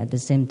everywhere at the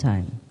same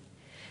time.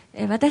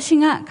 私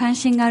が関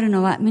心がある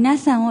のは皆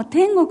さんを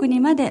天国に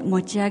まで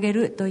持ち上げ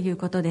るという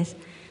ことです。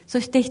そ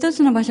して一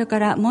つの場所か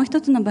らもう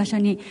一つの場所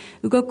に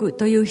動く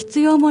という必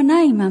要も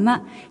ないま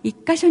ま、一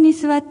箇所に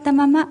座った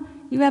まま、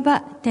いわ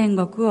ば天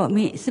国を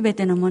見、すべ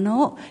てのも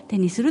のを手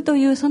にすると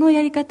いうその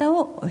やり方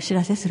をお知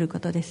らせするこ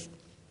とです。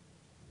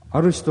あ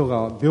る人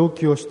が病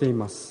気をしてい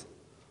ます。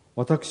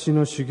私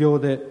の修行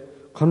で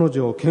彼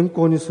女を健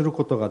康にする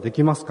ことがで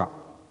きますか？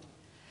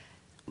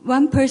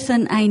 One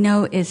person I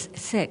know is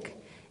sick.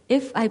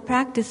 If I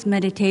practice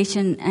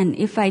meditation and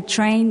if I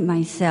train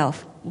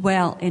myself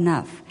well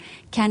enough,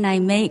 can I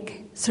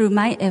make, through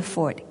my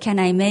effort, can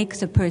I make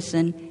the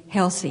person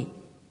healthy?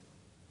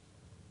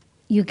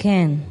 You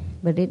can,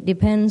 but it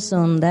depends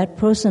on that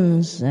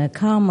person's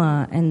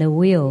karma and the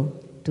will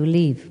to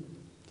live.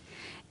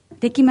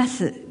 できま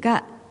す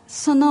が、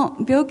その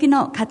病気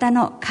の方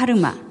のカル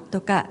マと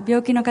か、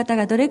病気の方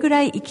がどれく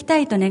らい生きた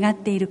いと願っ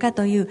ているか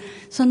という、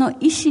その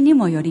意思に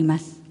もよりま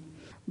す。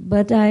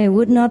But I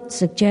would not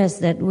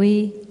suggest that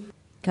we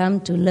come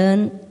to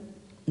learn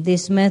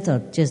this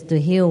method just to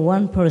heal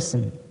one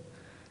person.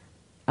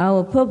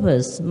 Our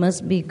purpose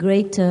must be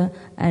greater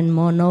and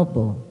more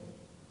noble,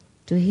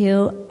 to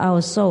heal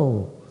our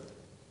soul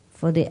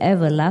for the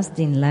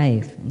everlasting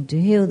life, and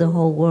to heal the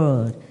whole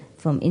world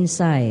from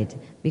inside,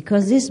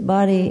 because this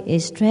body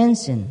is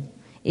transient.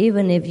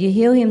 Even if you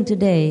heal him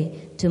today,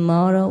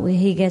 tomorrow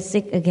he gets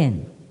sick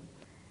again.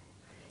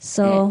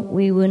 So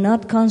we will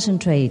not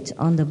concentrate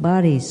on the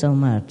body so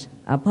much.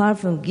 Apart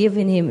from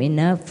giving him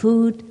enough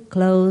food,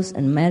 clothes,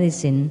 and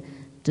medicine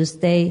to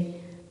stay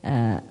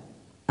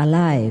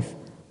alive,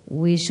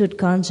 we should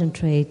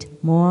concentrate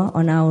more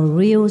on our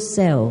real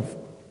self,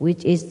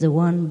 which is the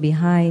one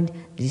behind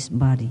this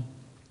body.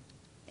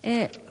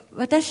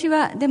 私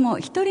はでも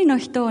一人の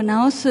人を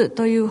治す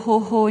という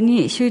方法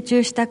に集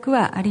中したく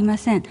はありま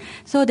せん。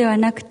そうでは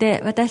なくて、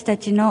私た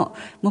ちの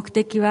目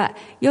的は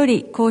よ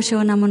り高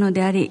尚なもの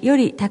であり、よ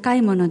り高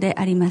いもので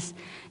あります。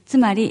つ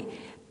まり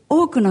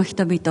多くの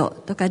人々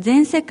とか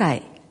全世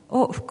界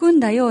を含ん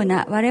だよう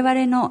な我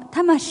々の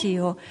魂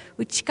を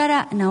内か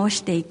ら治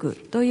していく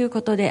という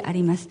ことであ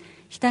ります。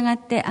したがっ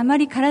てあま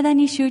り体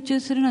に集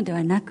中するので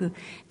はなく、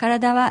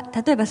体は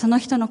例えばその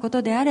人のこ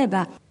とであれ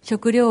ば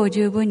食料を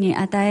十分に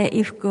与え、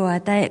衣服を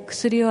与え、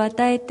薬を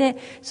与えて、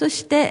そ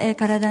して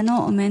体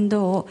の面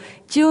倒を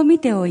一応見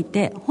ておい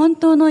て、本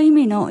当の意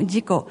味の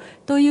自己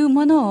という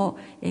ものを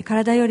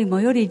体よりも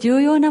より重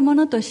要なも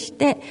のとし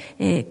て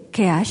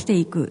ケアして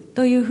いく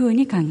というふう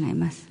に考え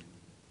ます。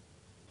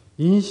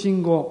妊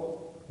娠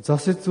後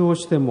挫折を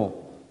して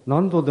も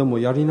何度でも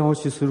やり直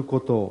しするこ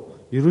とを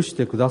許し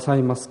てくださ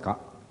いますか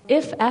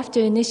If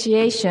after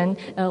initiation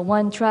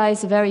one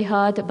tries very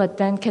hard but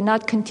then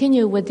cannot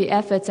continue with the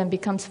efforts and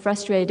becomes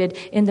frustrated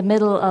in the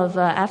middle of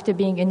after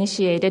being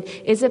initiated,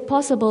 is it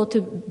possible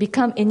to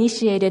become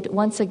initiated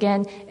once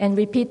again and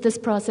repeat this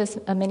process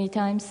many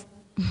times?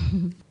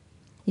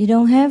 You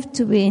don't have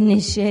to be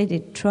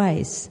initiated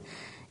twice.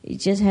 You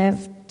just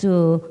have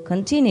to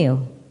continue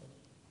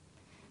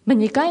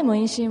 2回も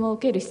妊娠を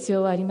受ける必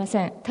要はありま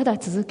せん。ただ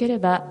続けれ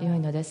ばよい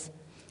のです。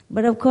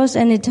But of course,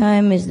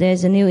 anytime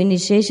there's a new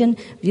initiation,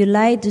 if you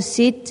like to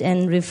sit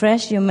and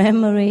refresh your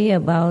memory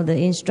about the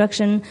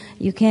instruction,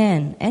 you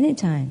can,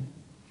 anytime.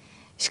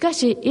 しか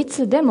し、い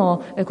つで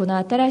もこの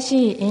新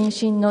しい妊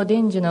娠の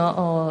伝授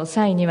の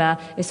際には、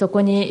そ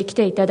こに来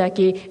ていただ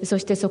き、そ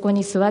してそこ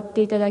に座っ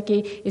ていただ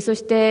き、そ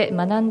して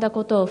学んだ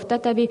ことを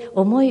再び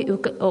思い起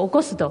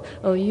こすと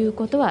いう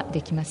ことは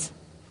できます。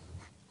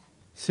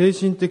精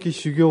神的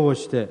修行を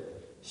して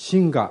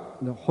真我、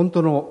本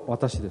当の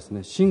私です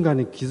ね、真我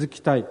に気づ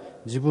きたい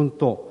自分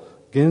と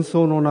幻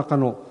想の中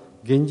の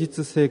現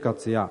実生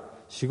活や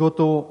仕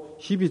事を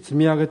日々積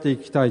み上げてい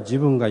きたい自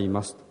分がい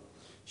ます。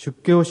出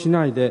家をし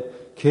ない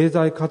で経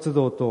済活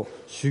動と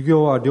修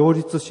行は両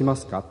立しま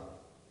すか？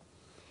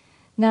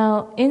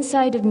 Now,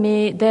 inside of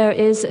me, there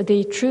is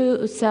the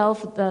true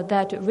self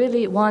that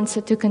really wants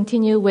to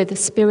continue with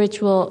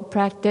spiritual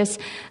practice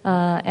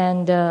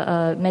and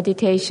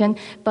meditation.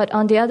 But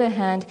on the other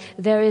hand,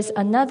 there is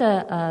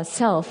another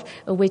self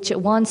which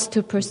wants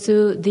to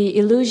pursue the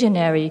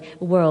illusionary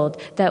world,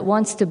 that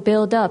wants to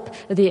build up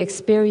the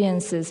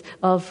experiences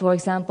of, for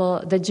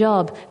example, the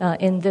job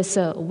in this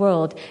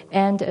world,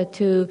 and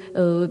to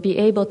be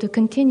able to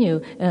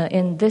continue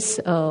in this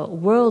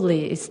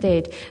worldly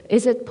state.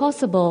 Is it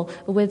possible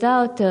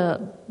without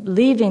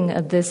leaving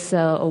this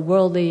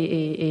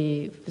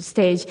worldly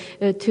stage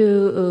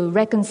to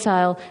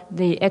reconcile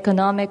the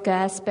economic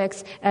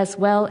aspects as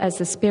well as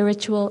the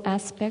spiritual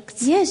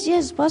aspects? Yes,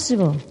 yes,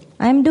 possible.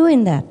 I'm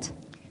doing that.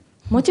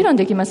 もちろん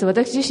できます。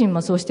私自身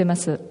もそうしてま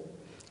す。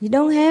You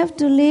don't have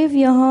to leave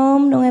your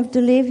home, don't have to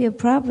leave your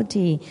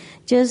property.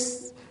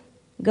 Just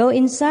go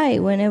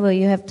inside whenever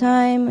you have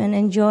time and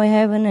enjoy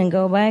heaven and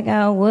go back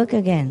out, work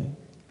again.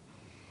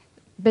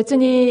 別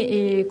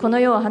にこの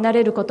世を離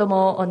れること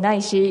もな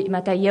いし、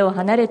また家を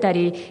離れた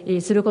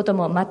りすること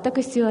も全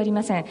く必要あり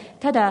ません。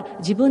ただ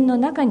自分の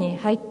中に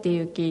入って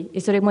行き、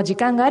それも時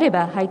間があれ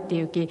ば入って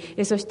行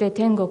き、そして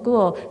天国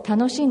を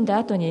楽しんだ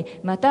後に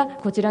また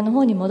こちらの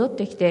方に戻っ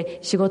てきて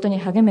仕事に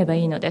励めば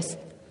いいのです。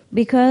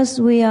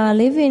Because we are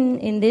living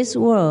in this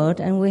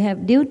world and we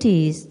have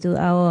duties to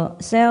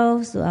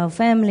ourselves, to our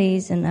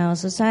families and our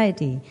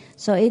society.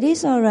 So it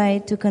is all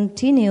right to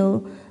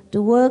continue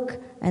to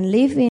work and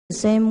live in the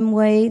same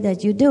way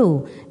that you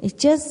do. It's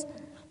just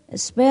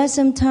spare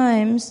some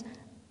times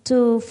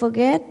to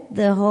forget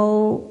the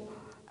whole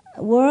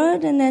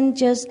world and then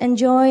just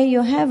enjoy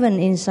your heaven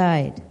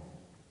inside.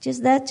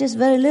 Just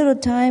very little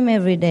time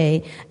every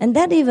day. And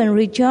that even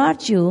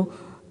recharge you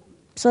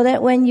so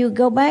that when you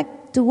go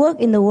back to work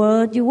in the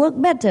world, you work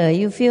better,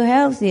 you feel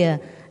healthier,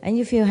 and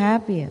you feel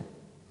happier.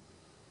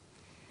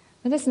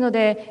 ですの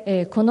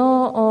で、こ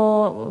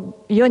の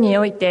世に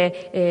おい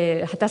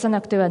て、果たさな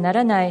くてはな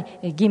らない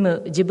義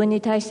務、自分に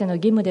対しての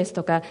義務です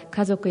とか、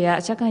家族や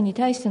社会に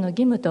対しての義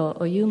務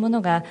というも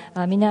のが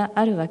皆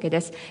あるわけ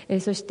です。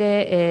そし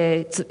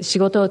て、仕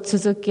事を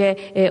続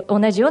け、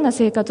同じような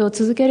生活を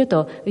続ける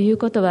という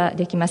ことは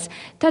できます。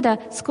ただ、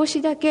少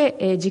しだ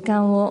け時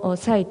間を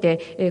割い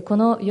て、こ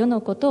の世の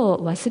こと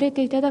を忘れ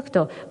ていただく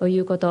とい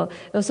うこと、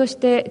そし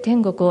て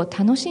天国を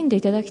楽しんで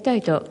いただきた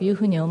いという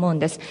ふうに思うん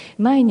です。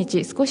毎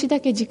日少しだ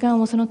け時間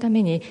をそのた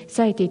めに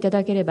割いていた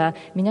だければ、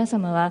皆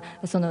様は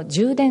その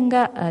充電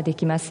がで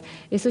きます。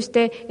そし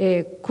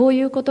て、こう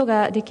いうこと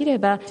ができれ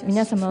ば、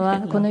皆様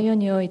はこの世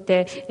におい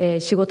て、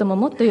仕事も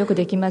もっとよく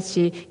できます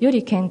し、よ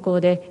り健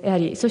康であ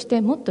り、そして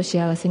もっと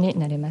幸せに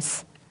なれま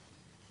す。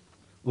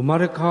生ま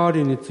れ変わ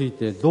りについ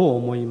てどう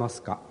思いま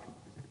すか？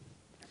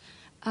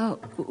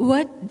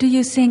 What do you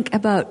think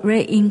about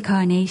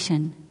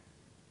reincarnation?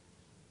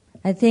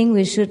 I think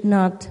we should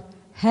not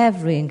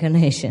have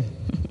reincarnation.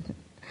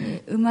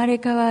 生まれ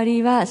変わ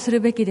りはする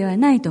べきでは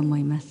ないと思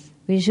います。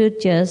We should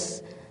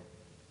just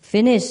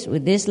finish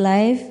with this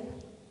life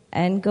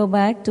and go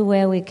back to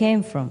where we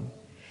came from.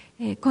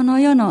 この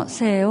世の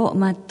生を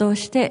全う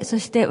して、そ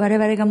して我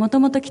々がもと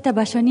もと来た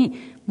場所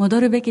に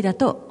戻るべきだ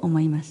と思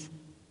います。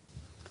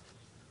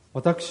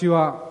私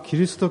はキ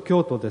リスト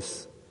教徒で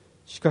す。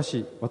しか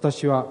し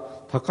私は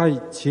高い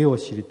知恵を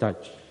知りたい。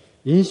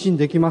妊娠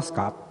できます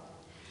か？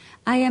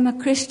 I am a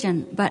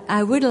Christian, but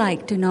I would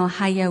like to know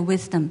higher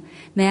wisdom.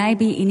 May I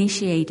be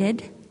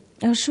initiated?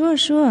 Oh,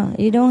 sure.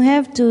 You don't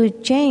have to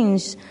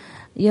change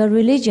your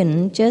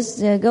religion.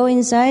 Just go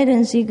inside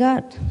and see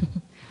God.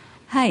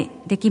 はい、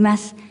できま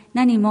す。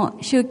何も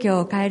宗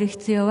教を変える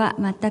必要は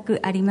全く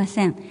ありま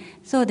せん。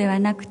そうでは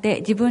なくて、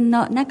自分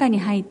の中に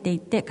入っていっ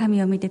て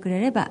神を見てくれ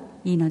れば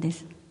いいので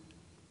す。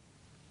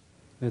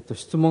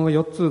質問が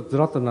4つず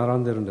らっと並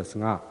んでるんです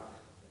が、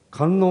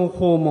観音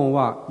訪問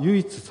は唯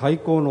一最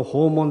高の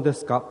訪問で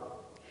すか？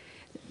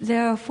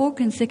 There are 4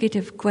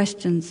 consecutive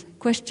questions.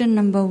 Question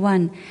number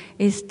 1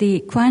 is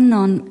the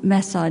Kwannon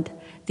method,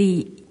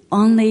 the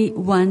only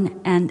one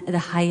and the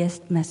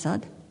highest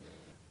method?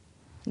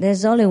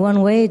 There's only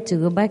one way to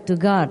go back to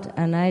God,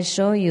 and I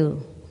show you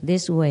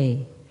this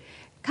way.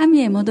 神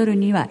へ戻る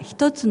には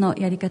一つの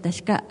やり方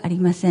しかあり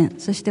ません。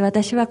そして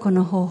私はこ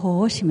の方法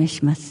を示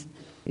します。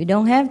You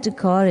don't have to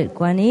call it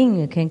Guan Yin.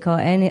 You can call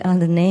any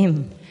other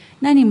name.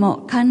 何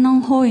も観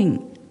音法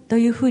院と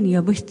いうふうに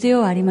呼ぶ必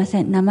要はありま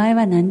せん。名前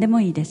は何でも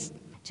いいです。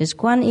Just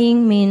Kuan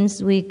Yin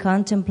means we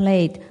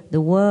contemplate the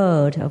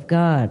word of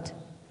God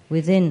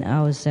within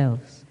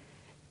ourselves.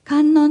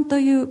 観音と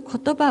いう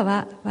言葉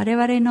は我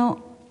々の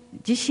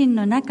自身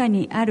の中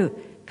にある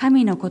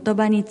神の言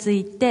葉につ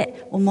い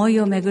て思い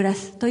を巡ら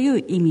すとい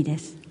う意味で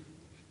す。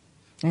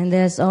And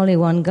there's only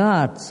one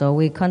God, so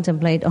we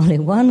contemplate only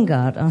one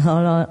God,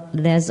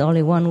 there's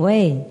only one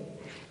way.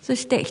 そ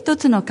して一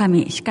つの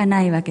神しか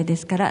ないわけで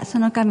すから、そ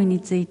の神に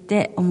つい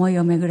て思い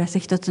を巡らす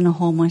一つの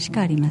訪問し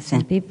かありませ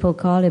ん。People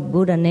call it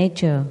Buddha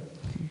nature.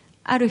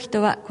 ある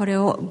人はこれ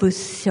を仏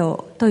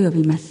性と呼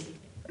びます。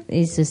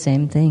It's the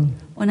same thing.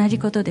 同じ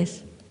ことで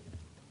す。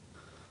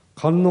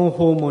観音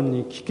訪問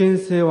に危険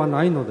性は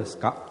ないのです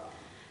か？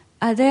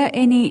 Are there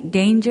any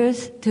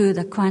dangers to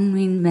the Kuan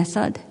Yin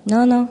method?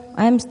 No,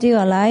 I'm still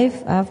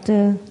alive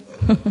after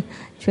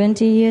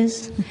 20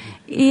 years.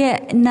 い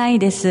え、ない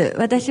です。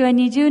私は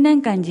20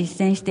年間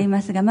実践してい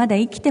ますが、まだ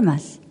生きてま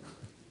す。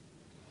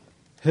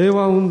平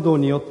和運動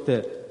によっ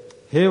て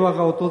平和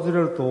が訪れ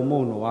ると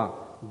思うのは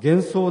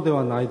幻想で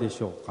はないでし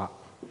ょうか？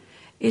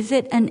 Is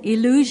it an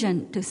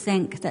illusion to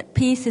think that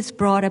peace is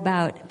brought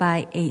about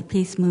by a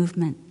peace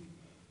movement?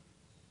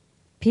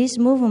 Peace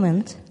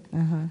movement?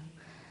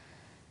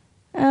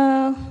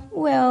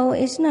 Well,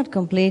 it's not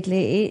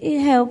completely.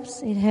 It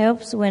helps. It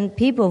helps when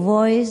people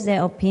voice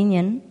their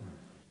opinion.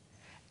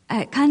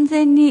 完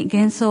全に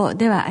幻想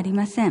ではあり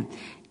ません。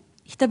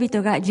人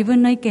々が自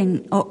分の意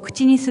見を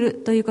口にする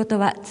ということ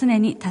は常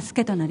に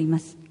助けとなりま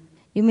す。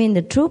You mean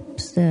the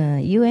troops,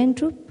 the UN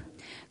troop?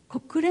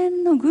 国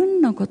連の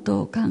軍のこ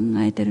とを考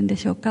えてるんで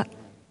しょうか？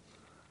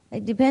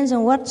 It depends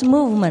on what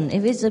movement.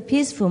 If it's a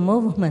peaceful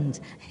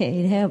movement,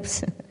 it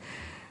helps.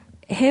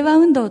 平和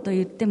運動と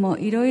言っても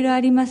いろいろあ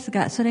ります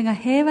が、それが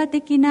平和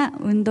的な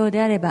運動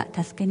であれば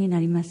助けにな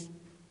ります。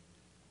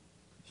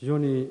非常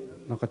に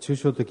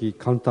抽象的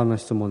簡単な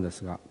質問で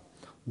すが、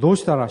どう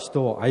したら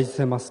人を愛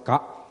せます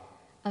か？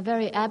 A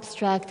very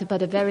abstract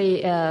but a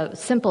very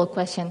simple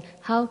question.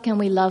 How can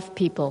we love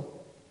people?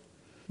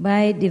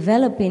 By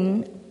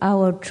developing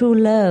our true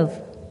love,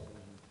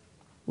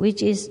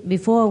 which is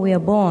before we are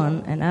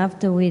born and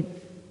after we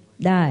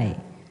die.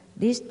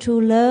 This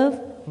true love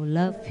who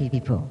loves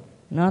people,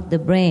 not the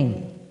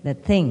brain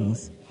that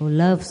thinks who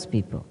loves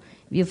people.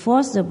 If you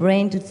force the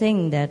brain to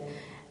think that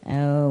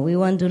we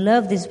want to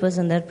love this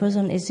person, that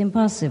person, is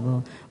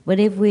impossible. But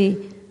if we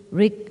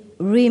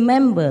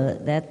remember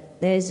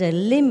that there is a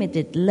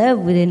limited love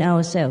within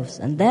ourselves,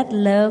 and that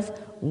love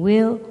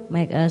will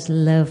make us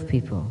love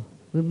people.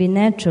 We'll be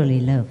naturally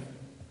loved.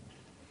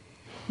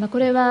 こ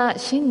れは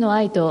真の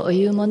愛と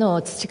いうもの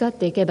を培っ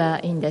ていけば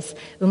いいんです。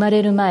生ま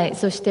れる前、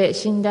そして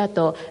死んだ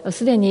後、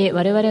すでに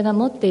我々が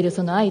持っている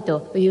その愛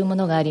というも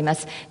のがありま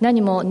す。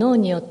何も脳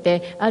によっ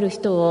てある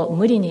人を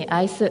無理に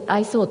愛そ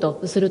う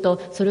とすると、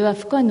それは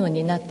不可能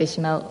になって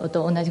しまう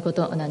と同じこ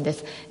となんで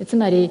す。つ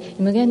まり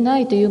無限の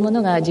愛というも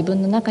のが自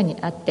分の中に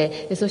あっ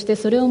て、そして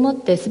それをもっ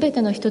て全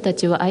ての人た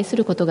ちを愛す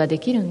ることがで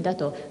きるんだ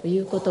とい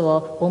うこと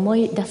を思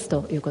い出す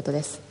ということ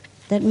です。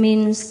That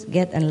means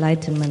get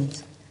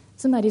enlightenment.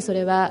 つまりそ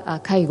れは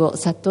介護、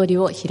悟り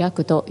を開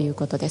くという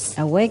ことです。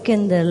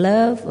Awaken the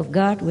love of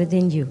God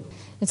within you.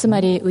 つま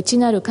り内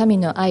なる神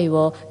の愛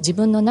を自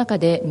分の中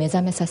で目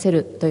覚めさせ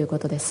るというこ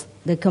とです。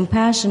The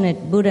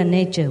compassionate Buddha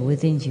nature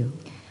within you.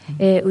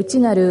 内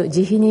なる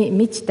慈悲に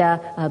満ち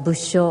た仏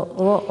性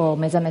を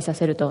目覚めさ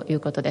せるという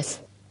ことで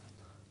す。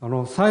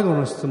最後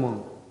の質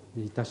問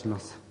にいたしま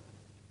す。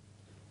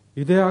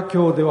ユダヤ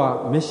教で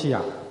はメシ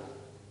ア、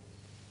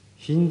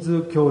ヒンズ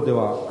ー教で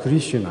はク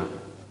リシュナ、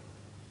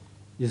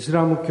イス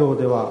ラム教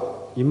では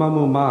イマ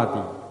ム・マーデ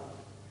ィ、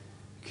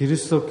キリ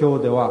スト教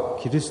では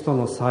キリスト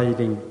の再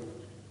臨、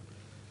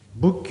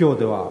仏教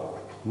では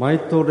マイ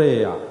トレ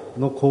イヤ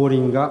の降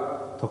臨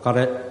が説か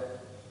れ、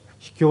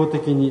秘教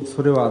的に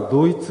それは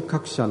同一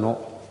格者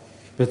の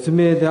別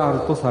名である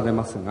とされ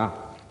ますが、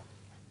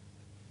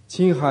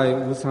陳海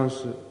無三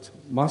師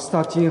マス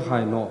ター陳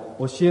海の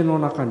教えの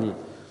中に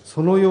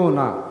そのよう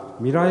な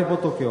未来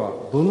仏は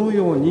どの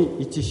よう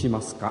に位置し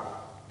ますか？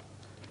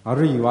あ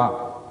るい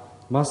は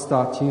マス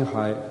ター陳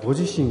海ご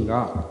自身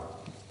が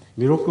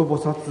弥勒菩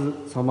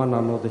薩様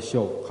なのでし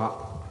ょう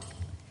か？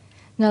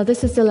 Now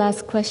this is the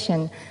last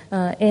question.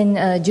 In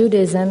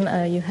Judaism,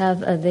 you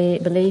have the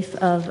belief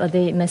of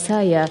the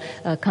Messiah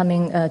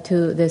coming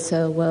to this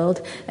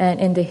world. And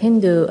in the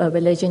Hindu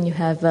religion, you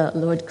have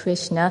Lord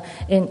Krishna.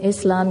 In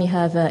Islam, you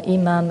have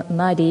Imam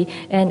Mahdi.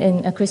 And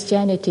in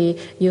Christianity,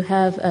 you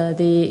have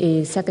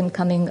the second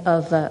coming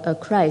of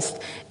Christ.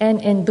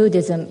 And in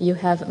Buddhism, you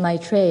have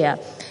Maitreya.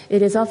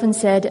 It is often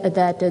said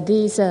that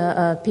these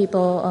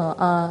people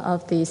are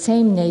of the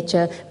same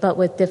nature but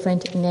with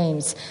different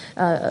names.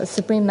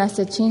 Supreme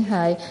Master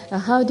Chinhai,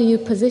 how do you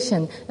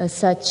position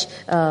such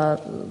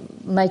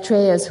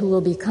Maitreyas who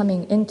will be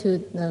coming into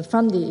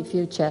from the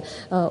future?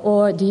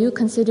 Or do you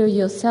consider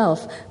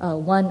yourself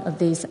one of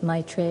these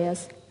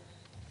Maitreyas?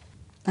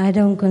 I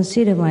don't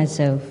consider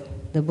myself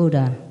the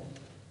Buddha.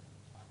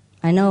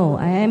 I know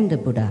I am the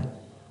Buddha.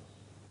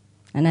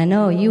 And I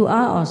know you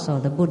are also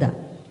the Buddha.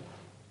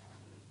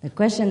 The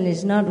question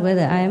is not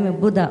whether I am a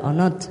Buddha or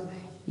not.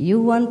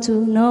 You want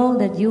to know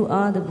that you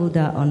are the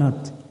Buddha or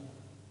not.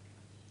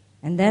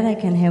 And that I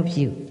can help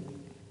you.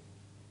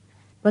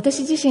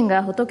 私自身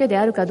が仏で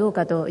あるかどう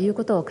かという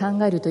ことを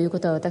考えるというこ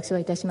とは私は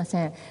いたしま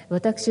せん。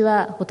私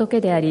は仏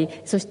であり、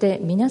そして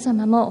皆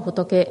様も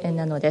仏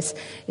なのです。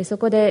そ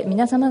こで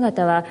皆様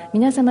方は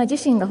皆様自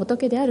身が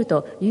仏である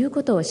という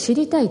ことを知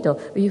りたいと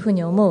いうふう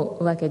に思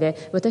うわけ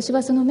で、私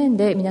はその面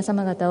で皆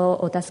様方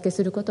をお助け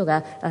すること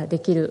がで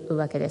きる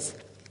わけです。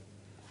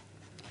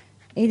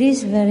It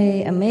is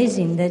very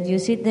amazing that you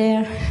sit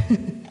there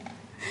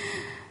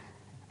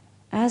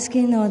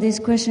asking all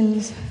these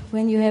questions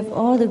when you have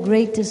all the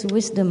greatest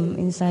wisdom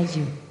inside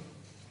you.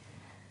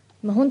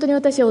 本当に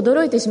私は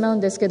驚いてしまうん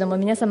ですけれども、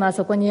皆様は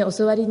そこにお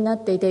座りにな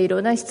っていてい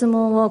ろんな質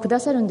問をく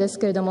ださるんです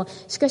けれども、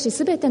しかし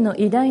全ての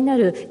偉大な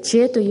る知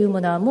恵というも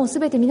のはもう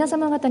全て皆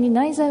様方に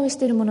内在をし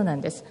ているものな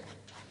んです。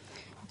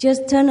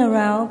Just turn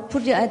around,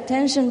 put your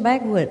attention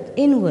backward,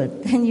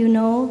 inward, then you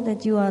know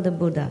that you are the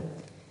Buddha.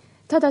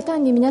 ただ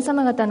単に皆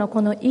様方の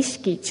この意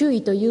識、注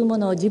意というも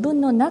のを自分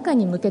の中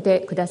に向けて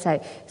くださ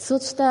い。そう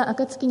した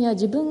暁には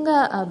自分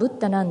がブッ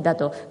ダなんだ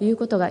という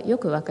ことがよ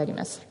くわかり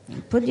ます。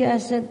Put your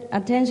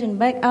attention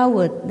back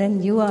outward,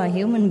 then you are a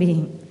human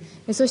being.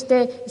 そし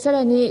てさ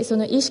らにそ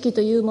の意識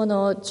というも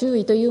のを、注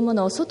意というも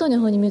のを外の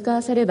方に向か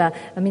わせれば、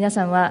皆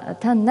さんは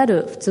単な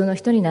る普通の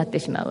人になって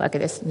しまうわけ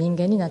です。人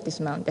間になって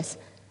しまうんです。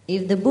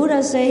If the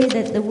Buddha say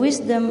that the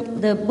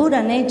wisdom, the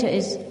Buddha nature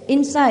is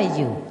inside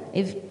you,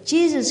 if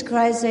Jesus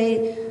Christ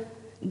say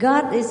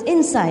God is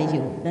inside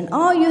you, then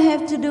all you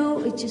have to do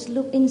is just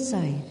look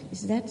inside.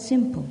 It's that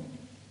simple.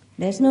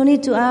 There's no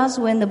need to ask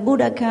when the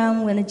Buddha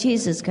come, when the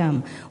Jesus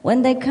come.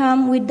 When they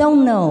come, we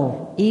don't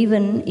know,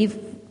 even if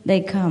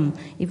they come.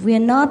 If we are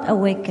not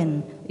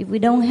awakened, if we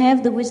don't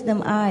have the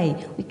wisdom eye,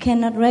 we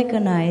cannot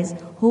recognize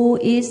who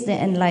is the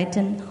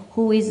enlightened,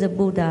 who is the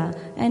Buddha,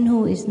 and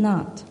who is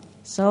not.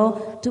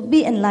 So, to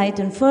be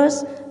enlightened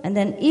first, and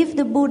then if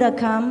the Buddha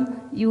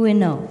come, you will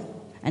know.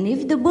 And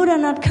if the Buddha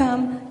not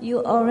come, you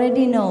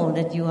already know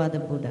that you are the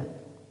Buddha.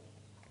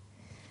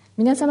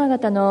 皆様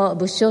方の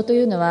仏性と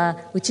いうのは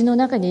うちの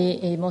中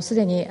にもうす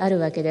でにある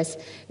わけです。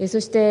そ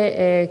し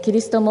てキ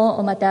リスト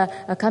もまた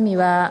神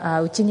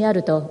はうちにあ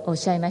るとおっ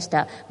しゃいまし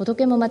た。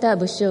仏もまた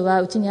仏性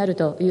はうちにある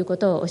というこ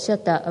とをおっしゃっ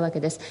たわけ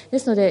です。で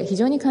すので非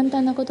常に簡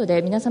単なこと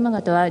で皆様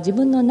方は自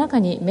分の中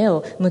に目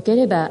を向け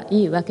れば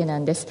いいわけな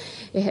んです。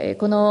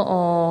こ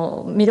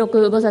の弥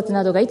勒菩薩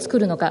などがいつ来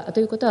るのかと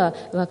いうことは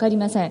分かり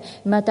ません。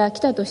また来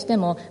たとして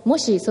もも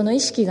しその意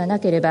識がな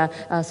ければ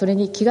それ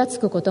に気がつ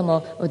くこと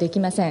もでき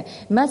ません。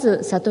まず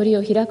悟り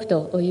を開く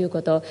という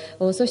こと、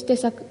そして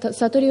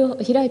悟りを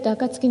開いた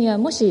暁には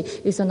もし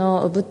そ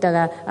のブッダ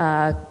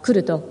が来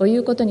るとい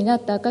うことになっ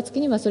た暁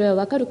にはそれは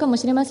分かるかも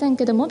しれません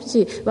けども、も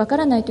し分か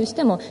らないとし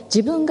ても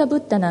自分がブ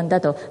ッダなん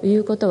だとい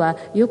うことは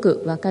よ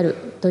く分かる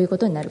というこ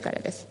とになるから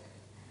です。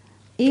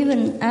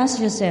 Even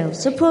ask yourself,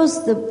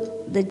 suppose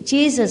the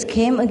Jesus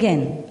came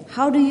again.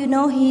 How do you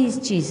know he is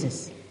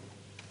Jesus?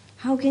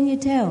 How can you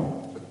tell?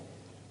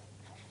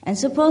 And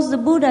suppose the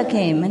Buddha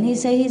came and he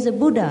said he's a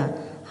Buddha.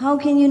 How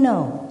can you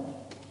know?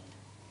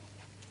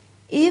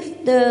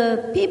 If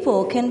the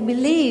people can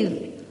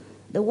believe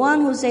the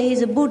one who say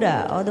he's a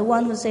Buddha or the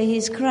one who say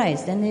he's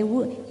Christ, then they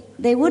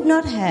would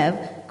not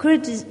have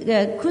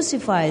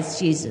crucified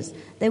Jesus.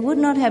 They would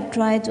not have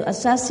tried to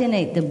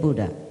assassinate the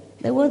Buddha.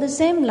 They were the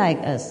same like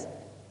us.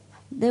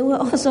 They were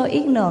also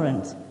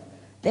ignorant.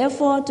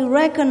 Therefore, to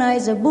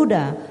recognize a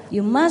Buddha,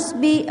 you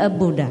must be a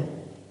Buddha.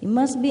 You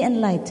must be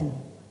enlightened.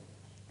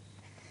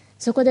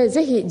 そこで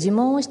ぜひ自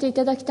問をしてい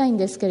ただきたいん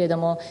ですけれど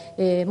も、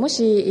も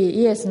し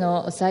イエス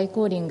の再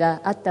降臨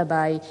があった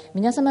場合、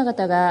皆様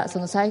方がそ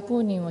の再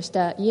降臨をし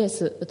たイエ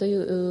スとい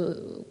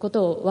うこ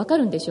とを分か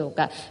るんでしょう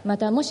か。ま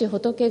たもし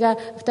仏が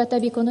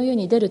再びこの世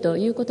に出ると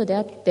いうことで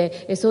あっ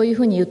て、そういうふ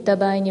うに言った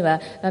場合には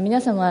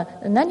皆様は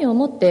何を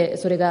もって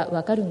それが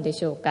分かるんで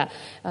しょうか。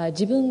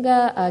自分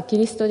がキ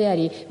リストであ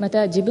り、ま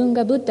た自分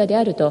がブッダで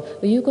あると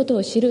いうこと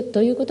を知る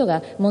ということ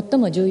が最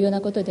も重要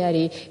なことであ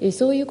り、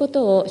そういうこ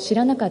とを知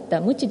らなかっ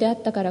た無知であ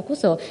ったからこ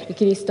そ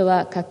キリスト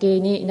は過刑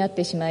になっ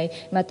てしまい、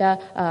また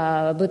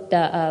ブッ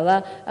ダ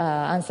は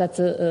暗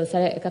殺さ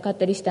れかかっ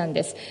たりしたん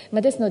です。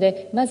ですの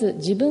でまず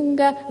自分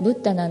がブ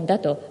ッダなんだ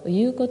と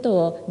いうこと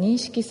を認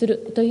識す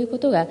るというこ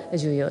とが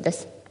重要で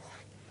す。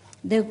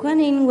 The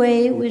Kuan-Yin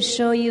way will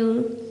show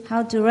you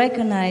how to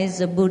recognize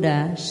the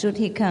Buddha should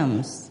he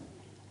comes.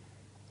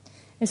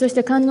 そし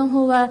て観音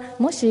法は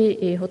も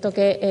し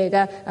仏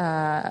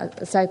が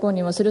再降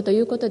臨をするとい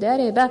うことであ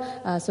れ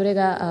ばそれ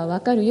が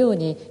分かるよう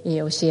に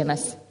教えま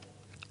す。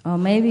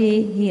 Or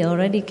maybe he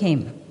already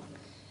came.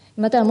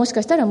 またはもし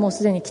かしたらもう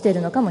すでに来てい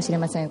るのかもしれ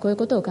ません。こういう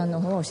ことを観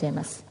音法は教え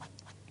ます。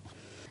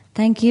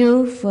 Thank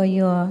you for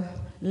your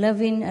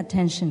loving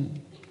attention.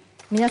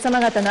 皆様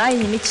方の愛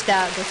に満ち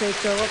たご清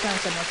聴を感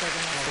謝申し上げま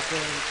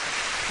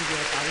す。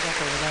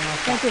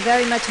Thank you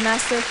very much,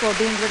 Master, for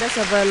being with us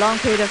over a long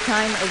period of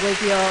time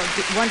with your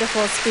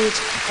wonderful speech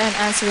and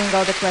answering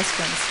all the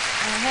questions.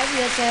 Help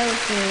yourself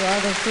to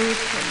all the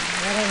fruits and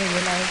whatever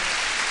you like.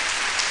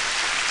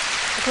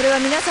 これは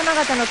皆様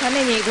方のた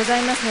めにござ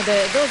いますの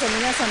で、どうぞ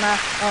皆様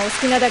お好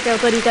きなだけお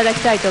取りいただき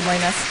たいと思い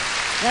ます。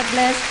 God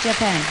bless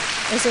Japan.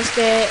 そし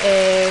て、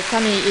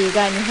神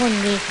が日本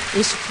に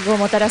祝福を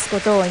もたらすこ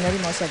とをお祈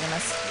り申し上げま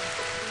す。